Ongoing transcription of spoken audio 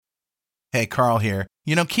Hey, Carl here.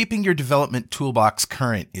 You know, keeping your development toolbox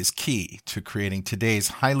current is key to creating today's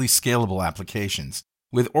highly scalable applications.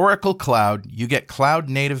 With Oracle Cloud, you get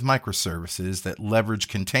cloud-native microservices that leverage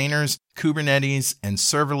containers, Kubernetes, and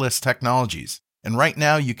serverless technologies. And right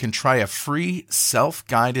now, you can try a free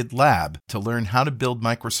self-guided lab to learn how to build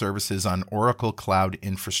microservices on Oracle Cloud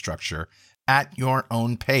infrastructure at your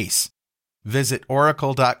own pace. Visit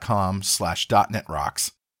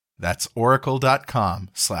oracle.com/.netrocks. That's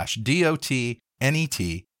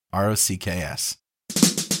oracle.com/DOTNETROCKS.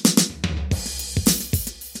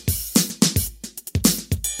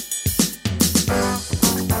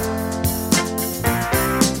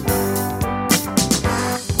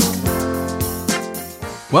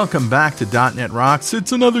 Welcome back to .NET Rocks.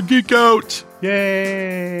 It's another Geek Out.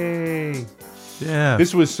 Yay! Yeah.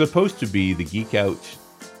 This was supposed to be the Geek Out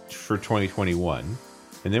for 2021.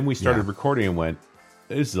 And then we started recording and went,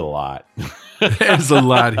 this is a lot. There's a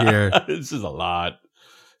lot here. This is a lot.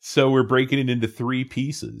 So we're breaking it into 3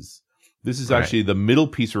 pieces. This is actually the middle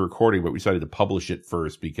piece of recording, but we decided to publish it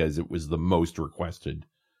first because it was the most requested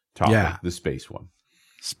topic, the space one.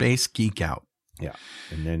 Space Geek Out. Yeah.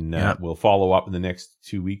 And then we'll follow up in the next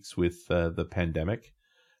 2 weeks with the pandemic,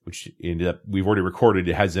 which ended up, we've already recorded.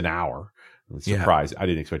 It has an hour. I was surprised. I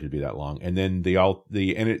didn't expect it to be that long. And then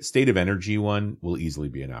the state of energy one will easily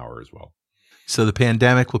be an hour as well. So the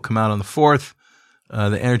pandemic will come out on the 4th,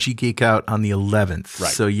 the Energy Geek Out on the 11th.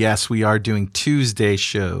 Right. So yes, we are doing Tuesday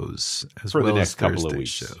shows as for well the next as couple Thursday of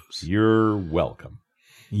weeks. Shows. You're welcome.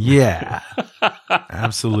 Yeah,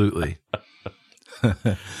 absolutely.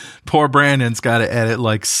 Poor Brandon's got to edit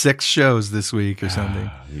like 6 shows this week or something.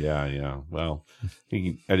 Yeah. Well, he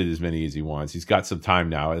can edit as many as he wants. He's got some time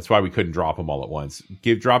now. That's why we couldn't drop them all at once.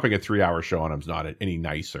 Dropping a 3-hour show on him is not any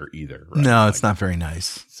nicer either. Right? No, it's not very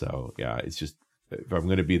nice. So yeah, it's just if I'm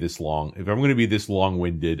going to be this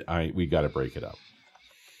long-winded, we got to break it up.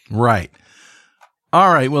 Right.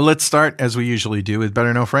 All right. Well, let's start as we usually do with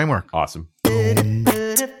Better Know Framework. Awesome. All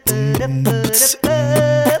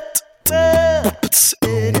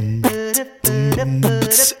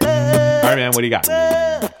right, man. What do you got?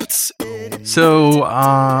 So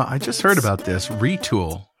I just heard about this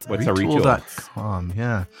Retool. What's a Retool? Retool.com.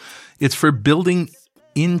 Yeah, it's for building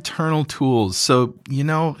internal tools. So you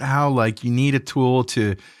know how like you need a tool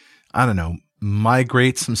to, I don't know,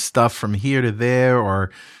 migrate some stuff from here to there,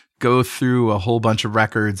 or go through a whole bunch of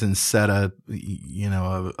records and set a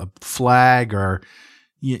flag, or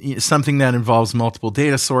something that involves multiple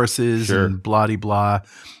data sources and blah de blah.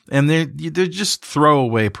 And they're just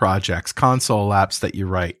throwaway projects, console apps that you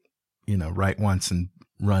write once and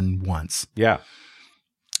run once. Yeah.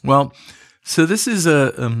 Well, so this is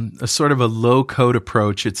a sort of a low code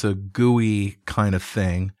approach. It's a GUI kind of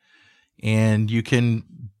thing, and you can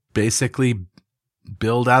basically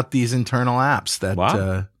build out these internal apps that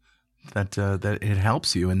it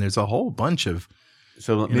helps you. And there's a whole bunch of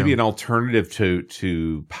maybe an alternative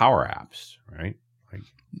to Power Apps, right?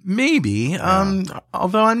 Maybe,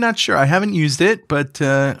 although I'm not sure. I haven't used it, but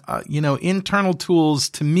internal tools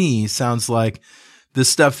to me sounds like the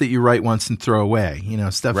stuff that you write once and throw away.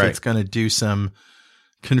 Stuff that's going to do some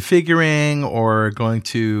configuring or going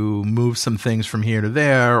to move some things from here to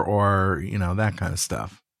there, or that kind of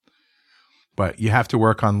stuff. But you have to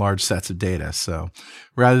work on large sets of data. So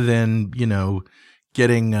rather than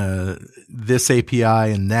getting this API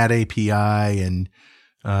and that API and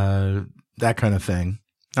that kind of thing.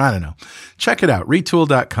 I don't know. Check it out.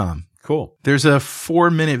 Retool.com. Cool. There's a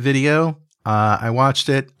 4-minute video. I watched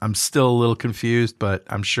it. I'm still a little confused, but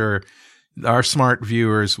I'm sure our smart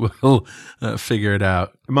viewers will figure it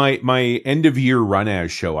out. My end of year run as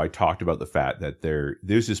show, I talked about the fact that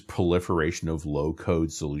there's this proliferation of low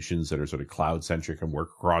code solutions that are sort of cloud centric and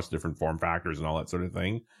work across different form factors and all that sort of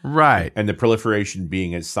thing. Right. And the proliferation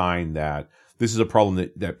being a sign that this is a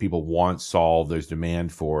problem that people want solved. There's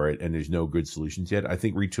demand for it, and there's no good solutions yet. I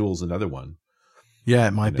think Retool is another one. Yeah,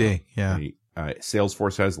 it might be. Yeah.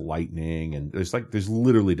 Salesforce has Lightning, and there's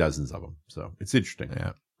literally dozens of them. So it's interesting.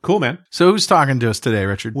 Yeah. Cool, man. So who's talking to us today,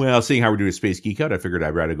 Richard? Well, seeing how we're doing a Space Geek Out, I figured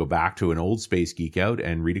I'd rather go back to an old Space Geek Out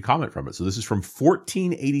and read a comment from it. So this is from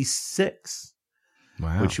 1486,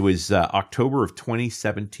 which was October of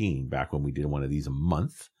 2017, back when we did one of these a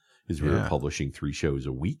month, because we were publishing 3 shows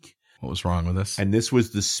a week. What was wrong with this? And this was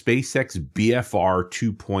the SpaceX BFR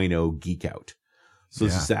 2.0 Geek Out. So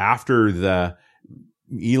this is after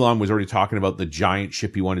Elon was already talking about the giant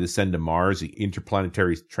ship he wanted to send to Mars, the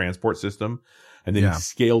interplanetary transport system. And then he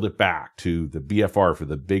scaled it back to the BFR for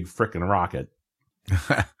the big frickin' rocket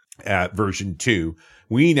at version 2.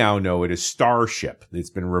 We now know it as Starship. It's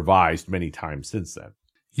been revised many times since then.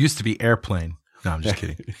 Used to be Airplane. No, I'm just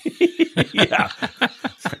kidding. Yeah.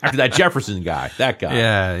 After that Jefferson guy, that guy.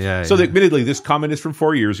 Yeah. So admittedly, this comment is from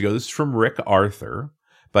 4 years ago. This is from Rick Arthur,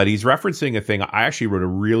 but he's referencing a thing. I actually wrote a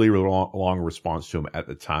really long response to him at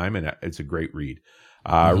the time, and it's a great read.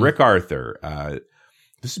 Rick Arthur,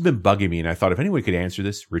 this has been bugging me, and I thought if anyone could answer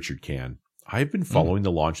this, Richard can. I've been following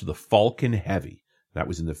the launch of the Falcon Heavy. That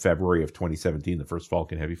was in the February of 2017, the first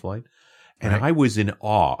Falcon Heavy flight. And I was in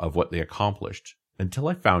awe of what they accomplished until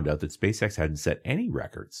I found out that SpaceX hadn't set any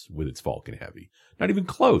records with its Falcon Heavy. Not even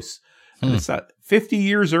close. And it's 50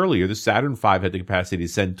 years earlier, the Saturn V had the capacity to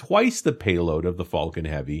send twice the payload of the Falcon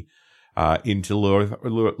Heavy into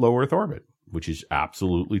low Earth orbit, which is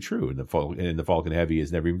absolutely true. And the Falcon Heavy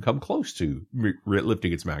has never even come close to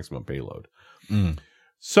lifting its maximum payload.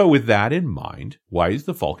 So with that in mind, why is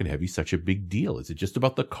the Falcon Heavy such a big deal? Is it just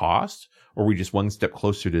about the cost? Or are we just one step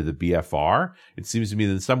closer to the BFR? It seems to me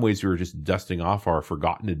that in some ways we were just dusting off our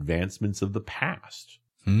forgotten advancements of the past.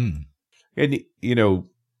 And, you know,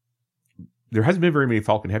 there hasn't been very many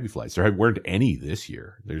Falcon Heavy flights. There weren't any this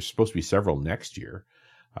year. There's supposed to be several next year.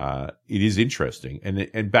 It is interesting.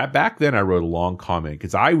 And back then I wrote a long comment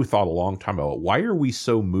because I thought a long time about why are we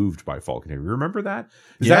so moved by Falcon Heavy? Remember that?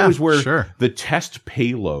 That was where the test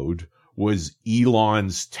payload was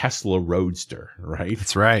Elon's Tesla Roadster, right?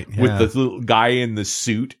 That's right. Yeah. With the little guy in the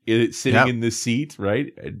suit sitting in the seat,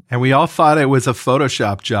 right? And we all thought it was a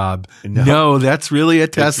Photoshop job. No, that's really a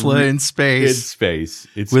Tesla in space. In space.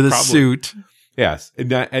 It's with a suit. Yes.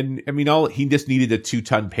 And I mean, he just needed a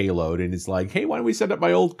 2-ton payload. And it's like, hey, why don't we send up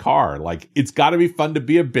my old car? Like, it's got to be fun to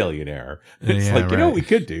be a billionaire. It's you know what we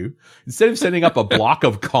could do? Instead of sending up a block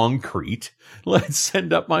of concrete, let's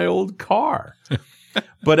send up my old car.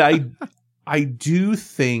 But I do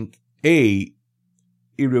think, it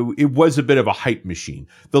was a bit of a hype machine.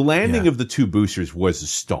 The landing of the 2 boosters was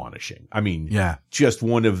astonishing. I mean, just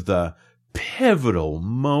one of the pivotal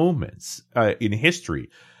moments in history.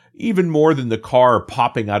 Even more than the car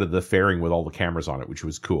popping out of the fairing with all the cameras on it, which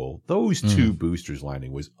was cool. Those 2 boosters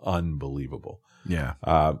landing was unbelievable. Yeah.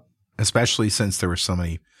 Especially since there were so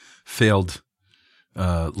many failed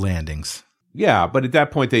landings. Yeah, but at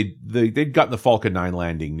that point, they'd gotten the Falcon 9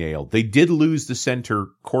 landing nailed. They did lose the center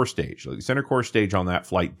core stage. The center core stage on that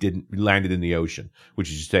flight landed in the ocean,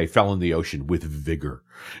 which is to say, fell in the ocean with vigor.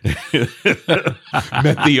 Met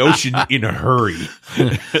the ocean in a hurry.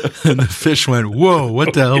 And the fish went, whoa,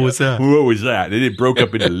 what the hell was that? What was that? And it broke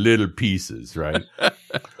up into little pieces, right?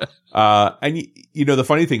 And you know, the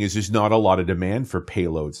funny thing is there's not a lot of demand for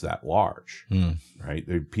payloads that large,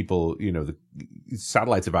 right? People, you know, the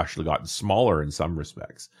satellites have actually gotten smaller in some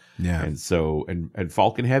respects. Yeah. And so, and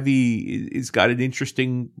Falcon Heavy is got an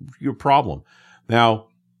interesting problem. Now,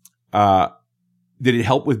 did it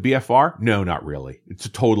help with BFR? No, not really. It's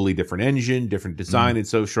a totally different engine, different design. And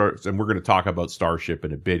so short. And we're going to talk about Starship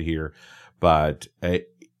in a bit here, but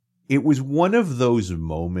it was one of those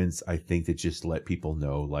moments, I think, that just let people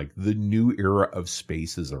know, like, the new era of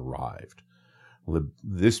space has arrived.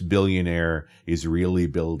 This billionaire is really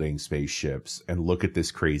building spaceships, and look at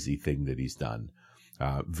this crazy thing that he's done.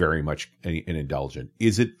 Very much an indulgent.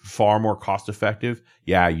 Is it far more cost effective?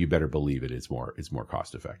 Yeah, you better believe it. It's more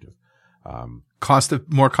cost effective.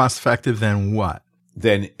 More cost effective than what?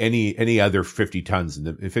 Than any other 50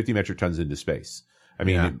 metric tons into space. I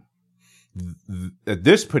mean, at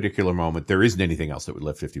this particular moment, there isn't anything else that would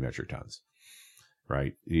lift 50 metric tons,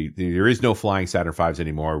 right? There is no flying Saturn Vs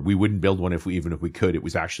anymore. We wouldn't build one even if we could. It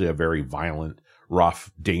was actually a very violent, rough,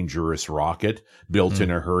 dangerous rocket built in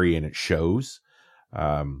a hurry, and it shows.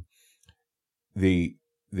 The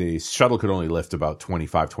shuttle could only lift about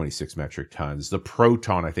 25, 26 metric tons. The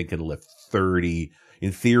Proton, I think, can lift 30.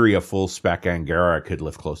 In theory, a full spec Angara could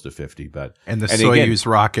lift close to 50, and Soyuz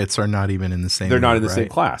rockets are not even in the same. They're not in the same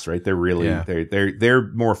class, right? They're really they're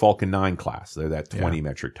more Falcon 9 class. They're that 20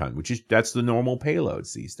 metric ton, that's the normal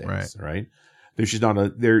payloads these days, right? There's just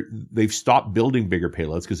not they've stopped building bigger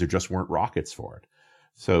payloads because there just weren't rockets for it.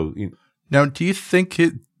 So now, do you think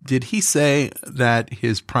did he say that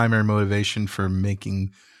his primary motivation for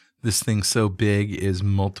making this thing so big is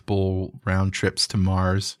multiple round trips to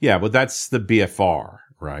Mars? Yeah, but that's the BFR,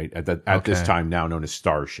 right? At this time now known as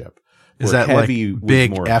Starship. Is that like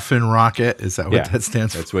big effing rocket? Is that what that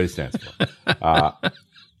stands for? That's what it stands for.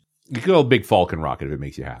 You could call it Big Falcon Rocket if it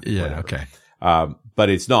makes you happy. Yeah, whatever. Okay. But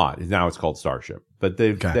it's not. Now it's called Starship. But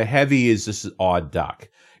the Heavy is this odd duck.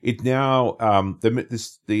 It now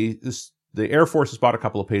the Air Force has bought a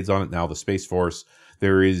couple of payloads on it now. The Space Force.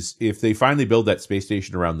 If they finally build that space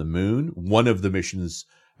station around the moon, one of the missions,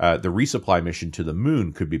 the resupply mission to the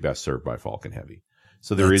moon, could be best served by Falcon Heavy.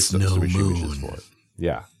 So there is some missions for it.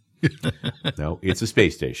 Yeah. No, it's a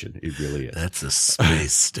space station. It really is. That's a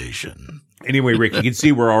space station. Anyway, Rick, you can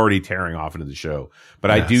see we're already tearing off into the show,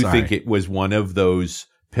 but I do think it was one of those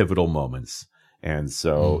pivotal moments. And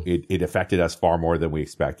so it affected us far more than we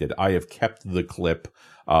expected. I have kept the clip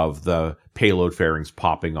of the payload fairings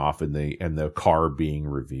popping off and the car being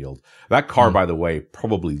revealed. That car, by the way,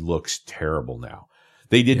 probably looks terrible now.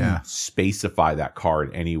 They didn't specify that car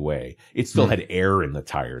in any way. It still had air in the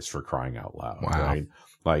tires, for crying out loud. Wow. Right?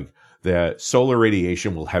 Like, the solar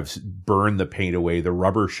radiation will have burned the paint away. The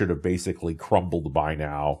rubber should have basically crumbled by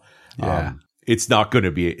now. Yeah. It's not going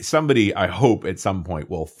to be somebody, I hope at some point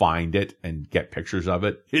will find it and get pictures of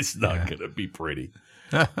it. It's not going to be pretty.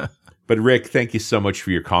 But Rick, thank you so much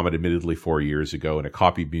for your comment, admittedly 4 years ago, and a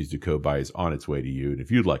copy of Music to Code By is on its way to you. And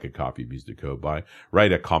if you'd like a copy of Music to Code By,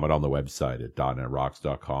 write a comment on the website at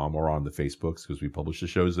 .netrocks.com or on the Facebooks, because we publish the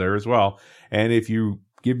shows there as well. And if you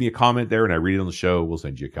give me a comment there and I read it on the show, we'll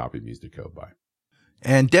send you a copy of Music to Code By.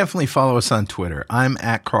 And definitely follow us on Twitter. I'm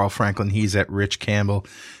at Carl Franklin. He's at Rich Campbell.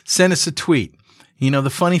 Send us a tweet. You know, the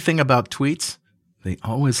funny thing about tweets, they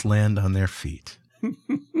always land on their feet.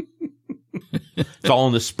 It's all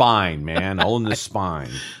in the spine, man. All in the spine.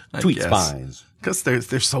 Tweet spines. Because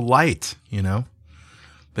they're so light, you know.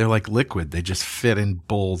 They're like liquid. They just fit in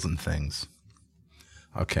bowls and things.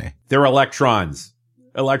 Okay. They're electrons.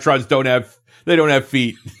 Electrons don't have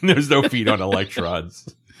feet. There's no feet on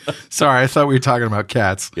electrons. Sorry, I thought we were talking about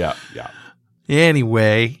cats. Yeah.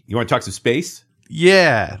 Anyway. You want to talk some space?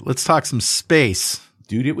 Yeah, let's talk some space.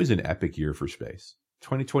 Dude, it was an epic year for space.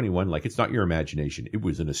 2021, like, it's not your imagination. It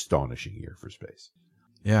was an astonishing year for space.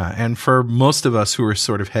 Yeah, and for most of us who are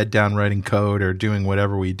sort of head down writing code or doing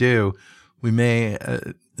whatever we do, we may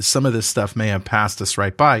some of this stuff may have passed us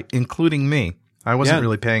right by, including me. I wasn't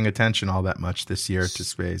really paying attention all that much this year to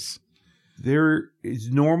space. There is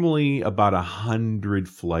normally about 100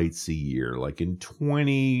 flights a year. Like in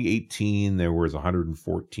 2018, there was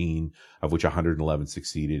 114, of which 111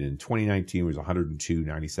 succeeded. In 2019, it was 102,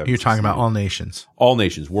 97. You're talking about all nations. All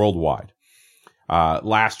nations worldwide.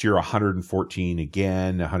 Last year, 114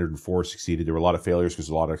 again, 104 succeeded. There were a lot of failures because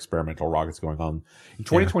a lot of experimental rockets going on. In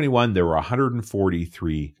 2021, there were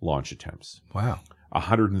 143 launch attempts. Wow.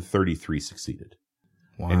 133 succeeded.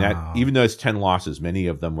 Wow. And that, even though it's 10 losses, many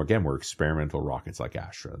of them, were experimental rockets like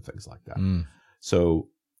Astra and things like that. So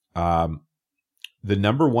the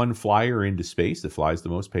number one flyer into space that flies the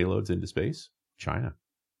most payloads into space, China.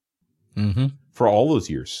 For all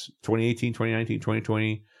those years, 2018, 2019,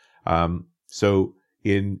 2020. So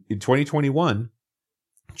in 2021,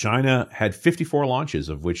 China had 54 launches,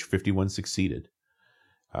 of which 51 succeeded.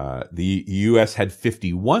 The U.S. had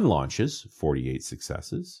 51 launches, 48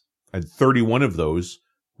 successes, and 31 of those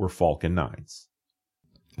were Falcon 9s.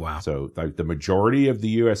 Wow. So the majority of the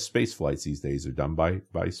U.S. space flights these days are done by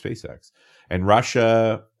SpaceX. And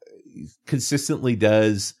Russia consistently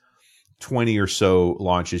does 20 or so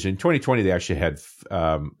launches. In 2020, they actually had,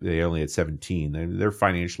 they only had 17. They're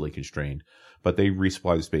financially constrained, but they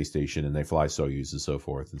resupply the space station and they fly Soyuz and so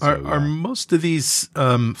forth. And are most of these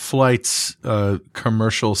flights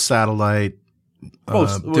commercial satellite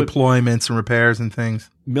deployments and repairs and things?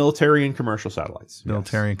 Military and commercial satellites.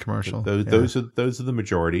 Military and commercial. Those are the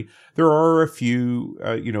majority. There are a few,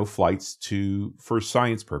 flights for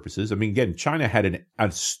science purposes. I mean, again, China had an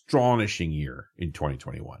astonishing year in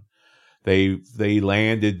 2021. They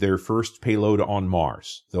landed their first payload on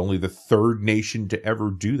Mars. They're only the third nation to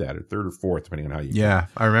ever do that, or third or fourth, depending on how you. Yeah,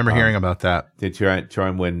 I remember hearing about that. They try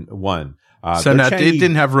and win one. So now they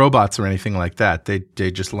didn't have robots or anything like that. They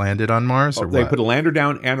just landed on Mars, or they what? put a lander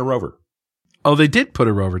down and a rover. Oh, they did put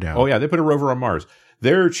a rover down. Oh yeah, they put a rover on Mars.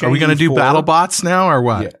 Are we going to do battle bots now, or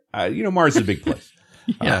what? Yeah, Mars is a big place.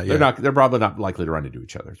 They're probably not likely to run into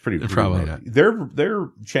each other. It's pretty probably not. Their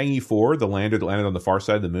Chang'e 4, the lander that landed on the far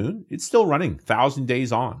side of the moon, it's still running 1,000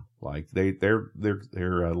 days on. Like they're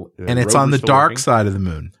and it's on the dark side of the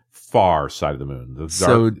moon. Far side of the moon.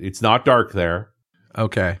 It's not dark there.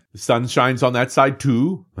 Okay. The sun shines on that side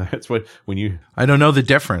too. That's I don't know the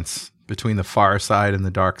difference between the far side and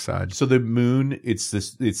the dark side. So the moon, it's the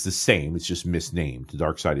same. It's just misnamed. The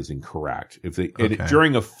dark side is incorrect.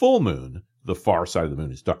 During a full moon, the far side of the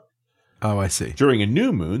moon is dark. Oh, I see. During a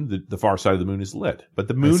new moon, the far side of the moon is lit. But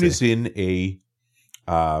the moon is in a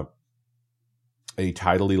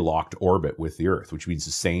tidally locked orbit with the Earth, which means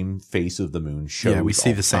the same face of the moon shows. Yeah, we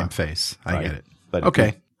see the same face. I get it. But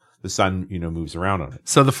okay. The sun, moves around on it.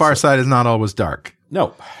 So the far side is not always dark.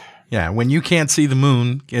 No. Yeah, when you can't see the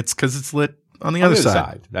moon, it's because it's lit on the other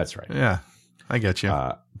side. That's right. Yeah, I get you.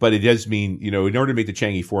 But it does mean, in order to make the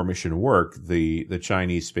Chang'e 4 mission work, the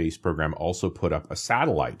Chinese space program also put up a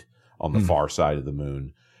satellite on the far side of the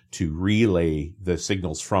moon to relay the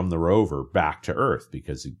signals from the rover back to Earth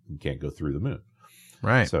because you can't go through the moon.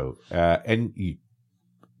 Right. So, and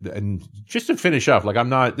just to finish up,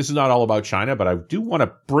 this is not all about China, but I do want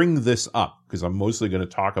to bring this up because I'm mostly going to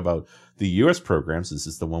talk about the U.S. program since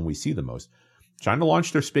it's the one we see the most. China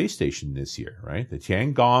launched their space station this year, right? The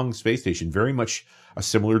Tiangong space station, very much a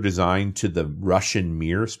similar design to the Russian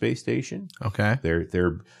Mir space station. Okay.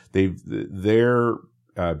 Their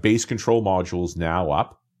base control modules now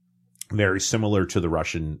up. Very similar to the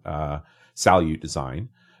Russian Salyut design.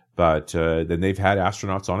 But then they've had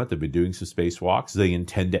astronauts on it. They've been doing some spacewalks. They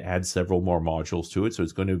intend to add several more modules to it. So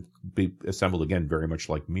it's going to be assembled again, very much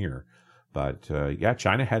like Mir. But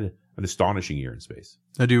China had an astonishing year in space.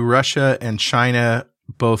 Now, do Russia and China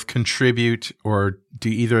both contribute, or do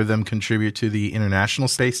either of them contribute to the International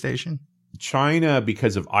Space Station? China,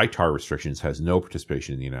 because of ITAR restrictions, has no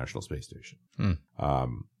participation in the International Space Station.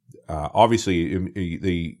 Obviously,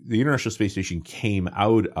 the International Space Station came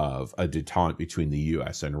out of a detente between the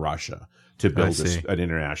U.S. and Russia to build an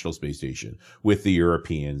international space station with the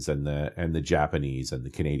Europeans and the Japanese and the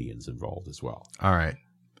Canadians involved as well. All right.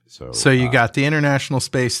 So you got the International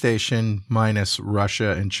Space Station minus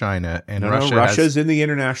Russia and China, and Russia's in the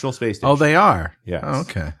International Space Station. Oh, they are. Yes. Oh,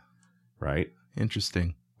 okay. Right.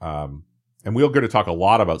 Interesting. And we're going to talk a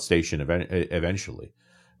lot about station eventually.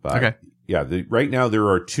 But okay. Yeah, right now there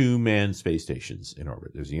are 2 manned space stations in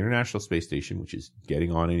orbit. There's the International Space Station, which is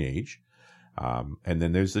getting on in age, and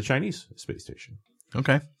then there's the Chinese space station.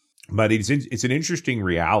 Okay, but it's an interesting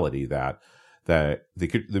reality that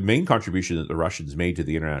the main contribution that the Russians made to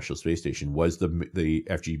the International Space Station was the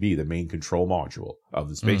FGB, the main control module of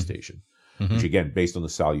the space station, which again based on the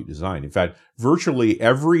Salyut design. In fact, virtually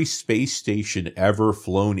every space station ever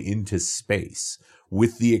flown into space,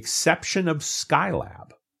 with the exception of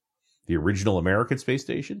Skylab, the original American space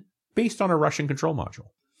station, based on a Russian control module,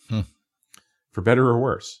 for better or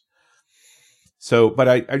worse. So, but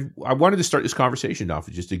I wanted to start this conversation off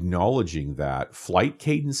with just acknowledging that flight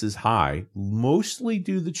cadence is high, mostly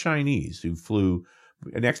due to the Chinese, who flew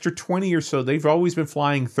an extra 20 or so. They've always been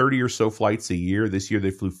flying 30 or so flights a year. This year they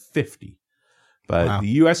flew 50. But the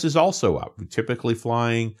U.S. is also up. We're typically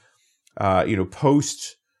flying,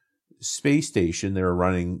 post space station, they're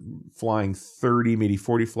flying 30, maybe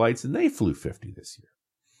 40 flights, and they flew 50 this year.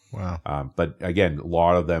 Wow. But again, a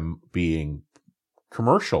lot of them being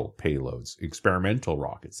commercial payloads, experimental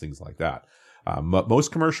rockets, things like that.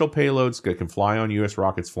 Most commercial payloads that can fly on U.S.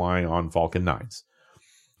 rockets fly on Falcon 9s.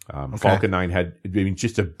 Falcon 9 had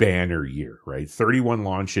just a banner year, right? 31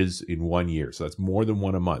 launches in 1 year. So that's more than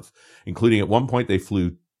one a month, including at one point they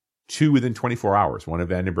flew 2 within 24 hours, one at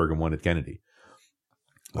Vandenberg and one at Kennedy.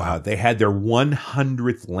 Wow. They had their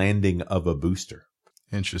 100th landing of a booster.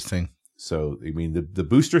 Interesting. So, I mean, the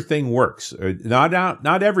booster thing works.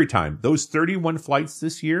 Not every time. Those 31 flights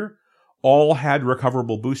this year all had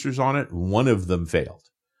recoverable boosters on it. One of them failed.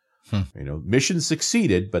 Mission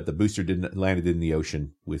succeeded, but the booster landed in the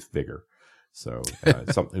ocean with vigor. So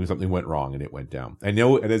something went wrong and it went down. And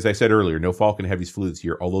as I said earlier, no Falcon Heavies flew this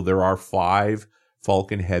year, although there are 5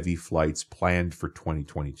 Falcon Heavy flights planned for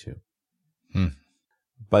 2022.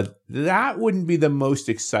 But that wouldn't be the most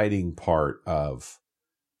exciting part of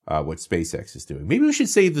what SpaceX is doing. Maybe we should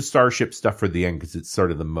save the Starship stuff for the end because it's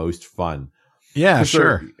sort of the most fun. Yeah,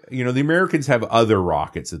 sure. The Americans have other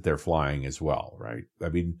rockets that they're flying as well, right? I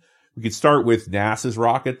mean, we could start with NASA's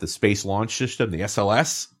rocket, the Space Launch System, the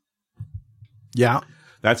SLS. Yeah.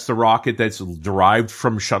 That's the rocket that's derived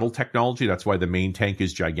from shuttle technology. That's why the main tank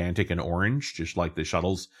is gigantic and orange, just like the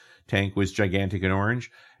shuttle's tank was gigantic and orange.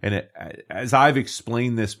 And as I've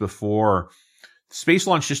explained this before, the Space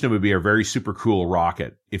Launch System would be a very super cool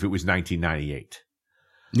rocket if it was 1998.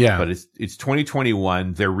 Yeah. But it's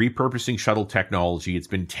 2021. They're repurposing shuttle technology. It's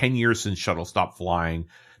been 10 years since shuttle stopped flying.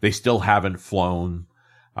 They still haven't flown.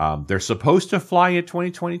 They're supposed to fly at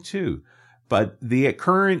 2022, but the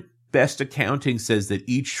current best accounting says that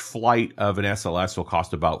each flight of an SLS will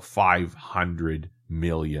cost about $500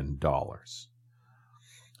 million,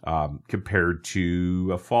 compared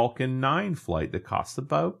to a Falcon 9 flight that costs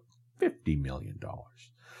about $50 million.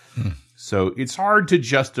 So it's hard to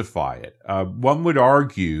justify it. One would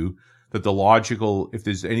argue that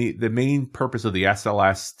the main purpose of the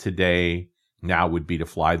SLS today now would be to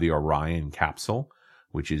fly the Orion capsule,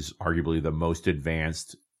 which is arguably the most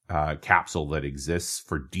advanced capsule that exists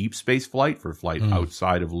for deep space flight, for flight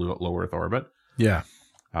outside of low Earth orbit. Yeah.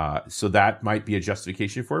 So that might be a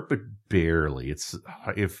justification for it, but barely.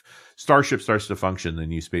 If Starship starts to function, the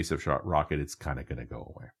new SpaceX rocket, it's kind of going to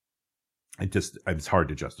go away. It's hard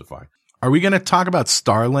to justify. Are we going to talk about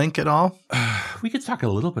Starlink at all? We could talk a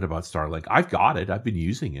little bit about Starlink. I've got it. I've been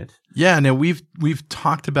using it. Yeah, no, we've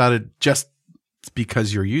talked about it just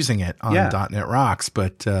because you're using it on .NET Rocks,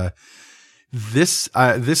 but this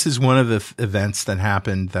is one of the events that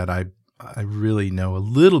happened that I really know a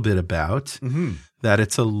little bit about. Mm-hmm. That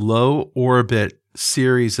it's a low orbit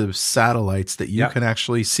series of satellites that you can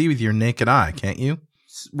actually see with your naked eye, can't you?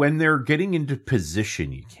 When they're getting into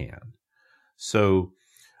position, you can. So,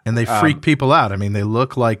 and they freak people out. I mean, they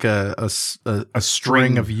look like a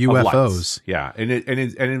string of UFOs.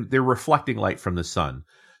 And they're reflecting light from the sun.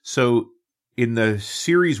 So in the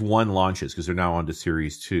Series 1 launches, because they're now on to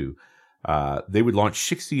Series 2, they would launch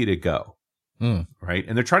 60 at a go, right?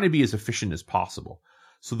 And they're trying to be as efficient as possible.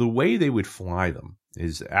 So the way they would fly them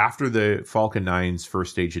is after the Falcon 9's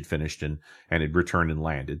first stage had finished and had returned and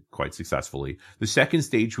landed quite successfully, the second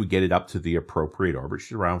stage would get it up to the appropriate orbit, which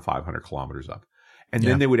is around 500 kilometers up. And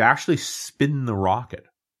then they would actually spin the rocket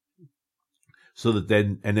so that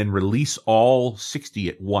then release all 60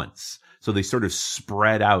 at once. So they sort of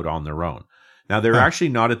spread out on their own. Now they're actually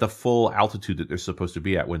not at the full altitude that they're supposed to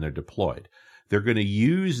be at when they're deployed. They're going to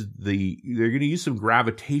use some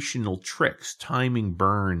gravitational tricks, timing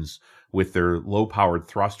burns with their low-powered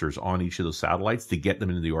thrusters on each of those satellites to get them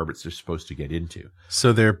into the orbits they're supposed to get into.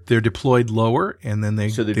 So they're deployed lower, and then they're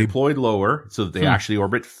deployed lower so that they actually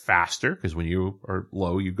orbit faster, because when you are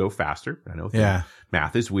low, you go faster. I know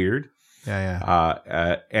math is weird. But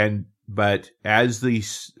as they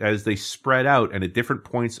spread out and at different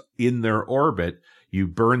points in their orbit, you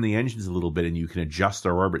burn the engines a little bit, and you can adjust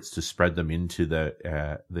their orbits to spread them into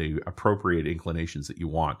the appropriate inclinations that you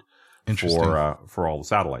want for all the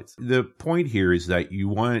satellites. The point here is that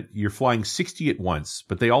you're flying 60 at once,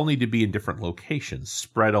 but they all need to be in different locations,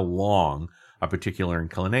 spread along a particular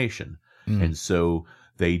inclination. And so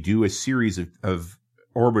they do a series of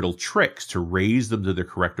orbital tricks to raise them to their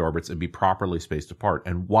correct orbits and be properly spaced apart.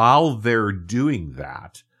 And while they're doing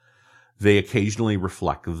that, they occasionally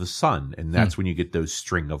reflect the sun, and that's when you get those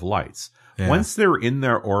string of lights. Yeah. Once they're in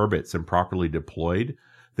their orbits and properly deployed,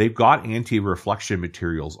 they've got anti-reflection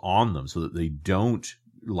materials on them so that they don't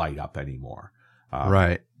light up anymore.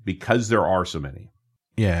 Right. Because there are so many.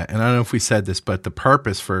 Yeah, and I don't know if we said this, but the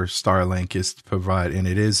purpose for Starlink is to provide, and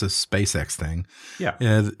it is a SpaceX thing. Yeah.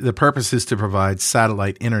 The purpose is to provide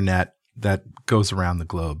satellite internet that goes around the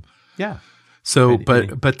globe. Yeah. So,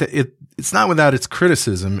 it's not without its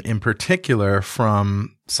criticism, in particular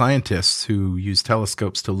from scientists who use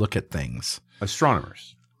telescopes to look at things.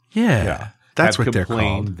 Astronomers. Yeah. That's what they're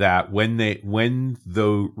called. That when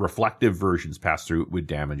the reflective versions pass through, it would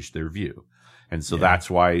damage their view. And so that's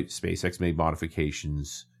why SpaceX made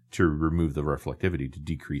modifications to remove the reflectivity to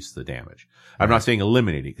decrease the damage. I'm not saying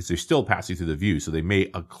eliminate it, because they're still passing through the view. So they may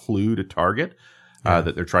occlude a target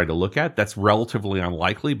that they're trying to look at. That's relatively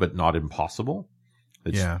unlikely, but not impossible.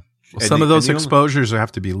 Some of those exposures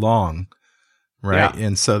have to be long, right? Yeah.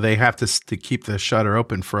 And so they have to keep the shutter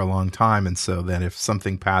open for a long time. And so then if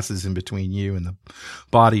something passes in between you and the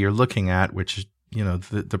body you're looking at, which,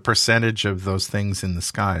 the percentage of those things in the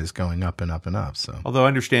sky is going up and up and up. So, although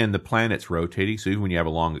understand the planet's rotating, so even when you have a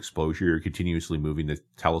long exposure, you're continuously moving the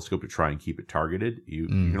telescope to try and keep it targeted. You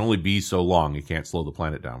can only be so long. You can't slow the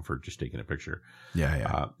planet down for just taking a picture.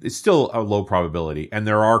 It's still a low probability, and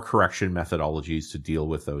there are correction methodologies to deal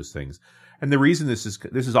with those things. And the reason this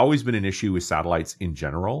has always been an issue with satellites in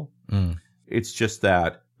general. It's just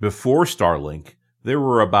that before Starlink, there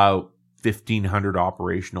were about 1,500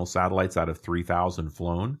 operational satellites out of 3,000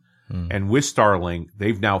 flown. And with Starlink,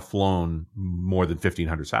 they've now flown more than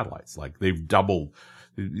 1,500 satellites. Like, they've doubled.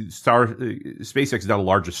 SpaceX is now the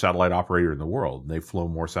largest satellite operator in the world. They've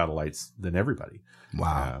flown more satellites than everybody.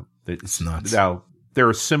 Wow. It's nuts. Now,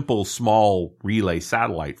 they're a simple, small relay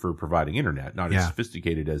satellite for providing internet, not as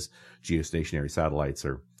sophisticated as geostationary satellites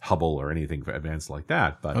or Hubble or anything advanced like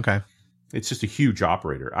that. But it's just a huge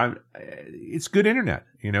operator. It's good internet.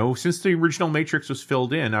 Since the original matrix was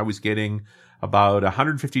filled in, I was getting about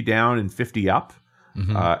 150 down and 50 up.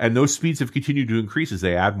 And those speeds have continued to increase as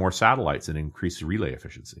they add more satellites and increase the relay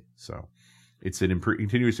efficiency. So it's an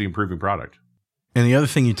continuously improving product. And the other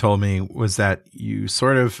thing you told me was that you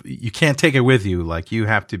can't take it with you. Like, you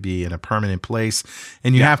have to be in a permanent place,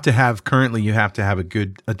 and you have to have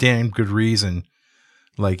a damn good reason.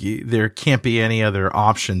 Like, there can't be any other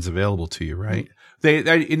options available to you, right? They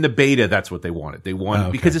in the beta, that's what they wanted. They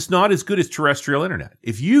wanted because it's not as good as terrestrial internet.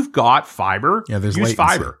 If you've got fiber, use latency.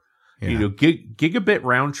 Fiber. Gigabit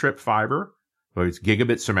round trip fiber, or it's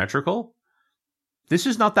gigabit symmetrical. This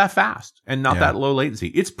is not that fast and not that low latency.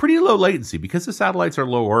 It's pretty low latency because the satellites are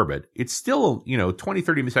low orbit. It's still, 20,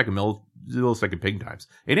 30 second millisecond ping times.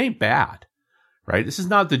 It ain't bad, right? This is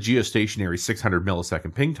not the geostationary 600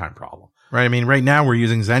 millisecond ping time problem. Right. I mean, right now we're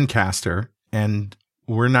using Zencaster, and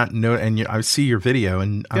we're not I see your video,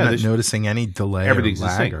 and I'm not noticing any delay. Everything's or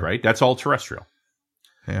lag in sync, right? That's all terrestrial.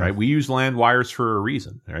 Yeah. Right. We use land wires for a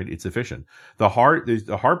reason, right? It's efficient. The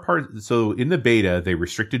hard part. So in the beta, they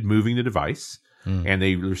restricted moving the device and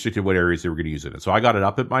they restricted what areas they were going to use it in. So I got it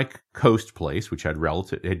up at my coast place, which had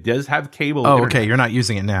it does have cable. Oh, internet. Okay. You're not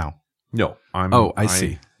using it now. No, I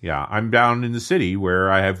see. Yeah. I'm down in the city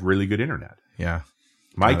where I have really good internet. Yeah.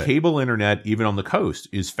 My cable internet, even on the coast,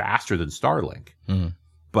 is faster than Starlink.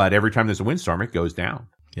 But every time there's a windstorm, it goes down.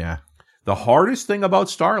 Yeah. The hardest thing about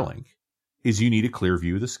Starlink is you need a clear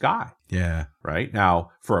view of the sky. Yeah. Right? Now,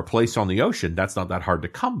 for a place on the ocean, that's not that hard to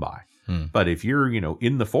come by. But if you're,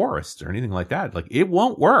 in the forest or anything like that, like it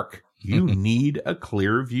won't work. You need a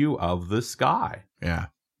clear view of the sky. Yeah.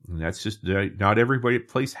 And that's just, not every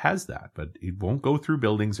place has that, but it won't go through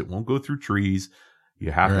buildings. It won't go through trees.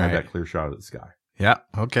 You have to have that clear shot of the sky. Yeah.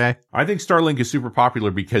 Okay. I think Starlink is super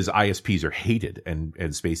popular because ISPs are hated and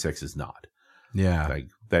SpaceX is not. Yeah. Like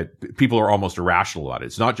that people are almost irrational about it.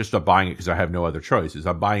 It's not just I'm buying it because I have no other choice. It's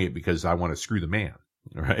I'm buying it because I want to screw the man.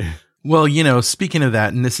 Right. Well, speaking of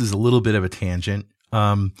that, and this is a little bit of a tangent,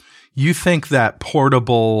 you think that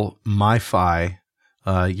portable MiFi,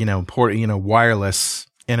 wireless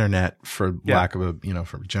internet, for lack of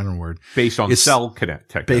for a general word, based on cell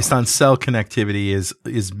connectivity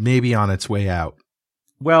is maybe on its way out.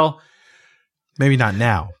 Well, maybe not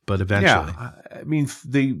now, but eventually. Yeah. I mean,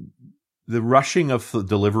 the rushing of the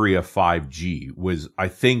delivery of 5G was, I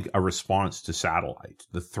think, a response to satellite,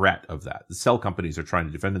 the threat of that. The cell companies are trying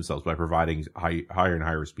to defend themselves by providing higher and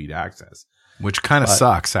higher speed access. Which kind of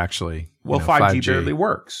sucks, actually. Well, 5G barely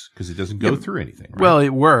works because it doesn't go through anything. Right? Well,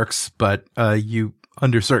 it works, but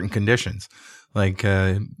under certain conditions. Like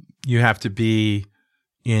you have to be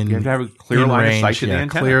you have to have a clear line of sight to the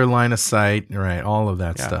antenna. Clear line of sight, right, all of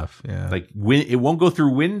that stuff. Yeah. Like it won't go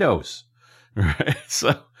through windows. Right?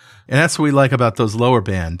 And that's what we like about those lower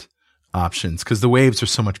band options, because the waves are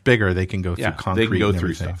so much bigger. They can go through concrete. They can go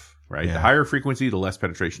through stuff, right? Yeah. The higher frequency, the less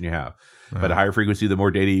penetration you have. Right. But the higher frequency, the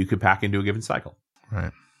more data you could pack into a given cycle.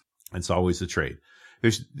 Right. It's always the trade.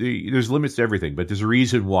 There's limits to everything, but there's a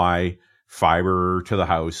reason why fiber to the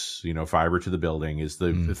house, fiber to the building is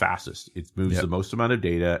the fastest. It moves the most amount of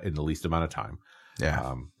data in the least amount of time.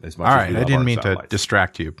 Yeah. As much All as right. I didn't mean to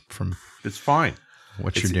distract you from. It's fine.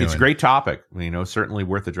 What you're doing. It's a great topic, certainly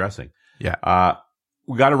worth addressing. Yeah.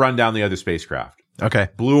 We got to run down the other spacecraft. Okay.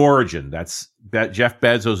 Blue Origin, that's Jeff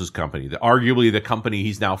Bezos' company, arguably the company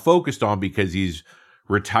he's now focused on because he's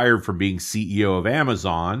retired from being CEO of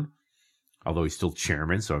Amazon, although he's still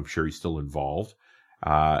chairman, so I'm sure he's still involved.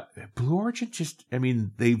 Blue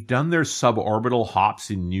Origin they've done their suborbital hops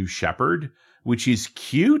in New Shepard, which is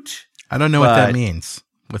cute. I don't know what that means.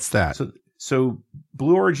 What's that? So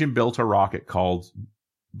Blue Origin built a rocket called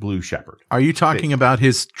Blue Shepard. Are you talking about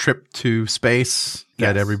his trip to space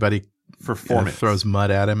that everybody for 4 minutes throws mud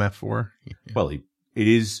at him for? Well, it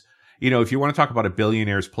is, if you want to talk about a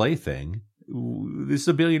billionaire's play thing, this is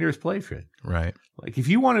a billionaire's play thing. Right. Like if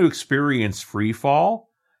you want to experience free fall,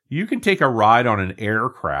 you can take a ride on an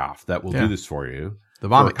aircraft that will do this for you. The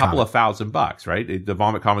Vomit for a couple of $1,000, right? The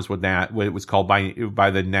Vomit Comet was what it was called by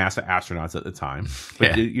the NASA astronauts at the time.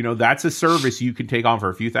 But that's a service you can take on for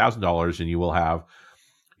a few $1,000s, and you will have,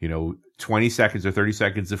 20 seconds or 30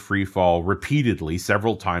 seconds of free fall repeatedly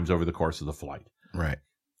several times over the course of the flight. Right.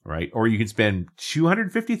 Right. Or you can spend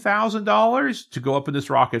 $250,000 to go up in this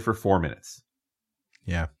rocket for 4 minutes.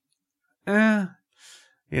 Yeah. And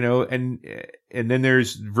then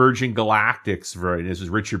there's Virgin Galactic's, this is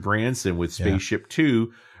Richard Branson with Spaceship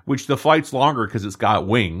Two, which the flight's longer because it's got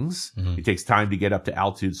wings. Mm-hmm. It takes time to get up to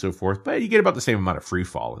altitude and so forth, but you get about the same amount of free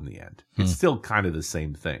fall in the end. It's still kind of the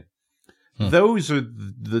same thing. Those are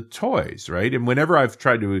the toys, right? And whenever I've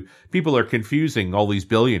tried to, people are confusing all these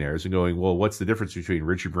billionaires and going, well, what's the difference between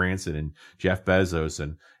Richard Branson and Jeff Bezos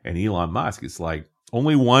and Elon Musk? It's like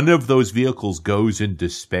only one of those vehicles goes into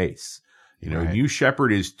space. New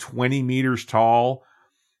Shepard is 20 meters tall.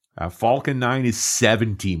 Falcon 9 is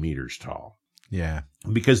 70 meters tall. Yeah.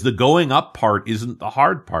 Because the going up part isn't the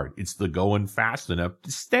hard part. It's the going fast enough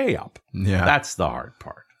to stay up. Yeah. That's the hard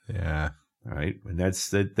part. Yeah. Right. And that's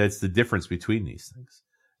the difference between these things.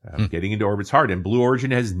 Getting into orbit's hard. And Blue Origin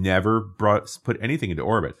has never put anything into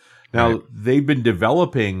orbit. Now, they've been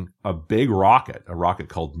developing a big rocket, a rocket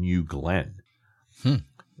called New Glenn.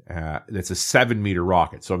 That's a 7-meter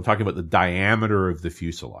rocket. So I'm talking about the diameter of the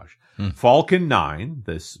fuselage. Falcon 9,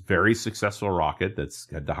 this very successful rocket that's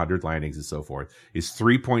had 100 landings and so forth, is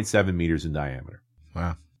 3.7 meters in diameter.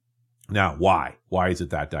 Wow. Now, why? Why is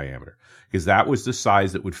it that diameter? Because that was the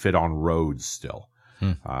size that would fit on roads still.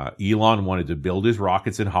 Elon wanted to build his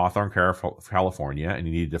rockets in Hawthorne, California, and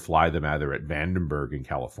he needed to fly them either at Vandenberg in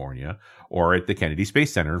California or at the Kennedy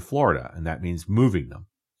Space Center in Florida. And that means moving them.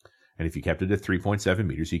 And if you kept it at 3.7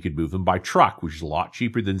 meters, you could move them by truck, which is a lot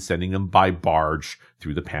cheaper than sending them by barge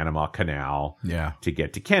through the Panama Canal to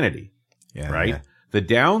get to Kennedy. Right? Yeah. The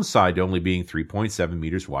downside to only being 3.7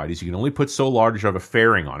 meters wide is you can only put so large of a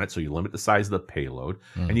fairing on it, so you limit the size of the payload,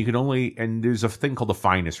 and you can only, and there's a thing called the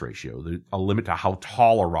fineness ratio, a limit to how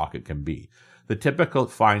tall a rocket can be. The typical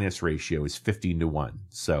fineness ratio is 15:1,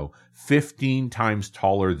 so 15 times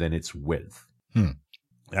taller than its width.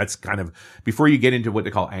 That's kind of, before you get into what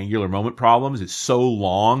they call angular moment problems, it's so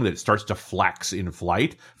long that it starts to flex in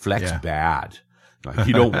flight. Flex bad. Like,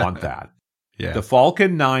 you don't want that. The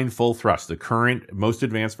Falcon 9 full thrust, the current most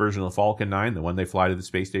advanced version of the Falcon 9, the one they fly to the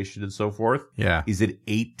space station and so forth, is at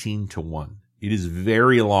 18:1. It is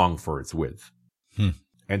very long for its width.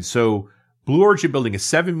 And so Blue Origin building a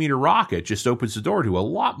 7-meter rocket just opens the door to a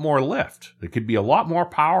lot more lift. It could be a lot more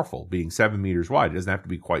powerful being 7 meters wide. It doesn't have to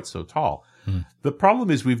be quite so tall. The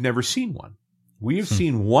problem is we've never seen one. We have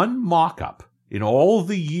seen one mock-up in all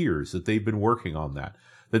the years that they've been working on that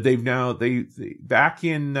they've now, back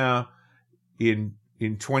in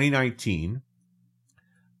 2019,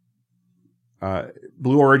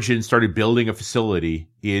 Blue Origin started building a facility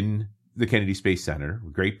in the Kennedy Space Center. A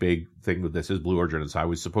great big thing with this is Blue Origin inside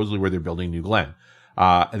was supposedly where they're building New Glenn.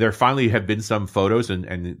 There finally have been some photos,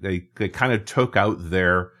 and they kind of took out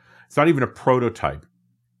it's not even a prototype.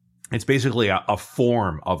 It's basically a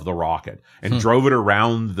form of the rocket, and drove it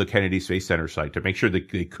around the Kennedy Space Center site to make sure that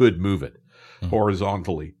they could move it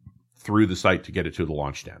horizontally through the site to get it to the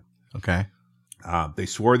launch stand. Okay. They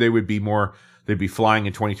swore they'd be flying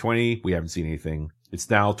in 2020. We haven't seen anything. It's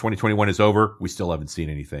now 2021 is over. We still haven't seen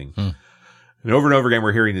anything. And over again,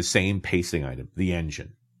 we're hearing the same pacing item, the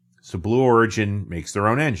engine. So Blue Origin makes their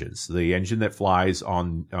own engines. The engine that flies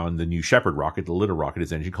on the New Shepard rocket, the little rocket,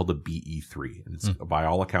 is an engine called the BE-3. And it's, by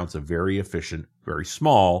all accounts, a very efficient, very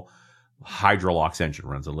small hydrolox engine,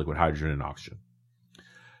 runs on liquid hydrogen and oxygen.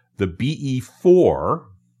 The BE-4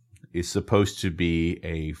 is supposed to be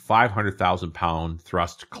a 500,000-pound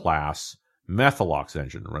thrust class methalox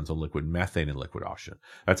engine that runs on liquid methane and liquid oxygen.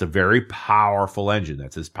 That's a very powerful engine.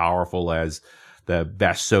 That's as powerful as the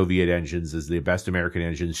best Soviet engines, as the best American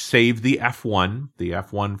engines, save the F-1. The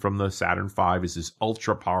F-1 from the Saturn V is this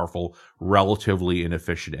ultra-powerful, relatively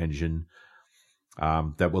inefficient engine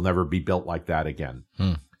that will never be built like that again.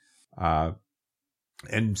 And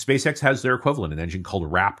SpaceX has their equivalent, an engine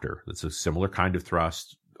called Raptor. That's a similar kind of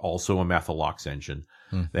thrust, also a methalox engine.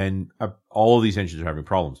 Then all of these engines are having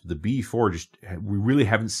problems. The BE-4, we really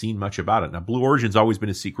haven't seen much about it. Now, Blue Origin's always been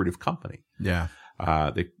a secretive company. They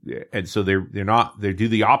do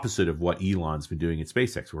the opposite of what Elon's been doing at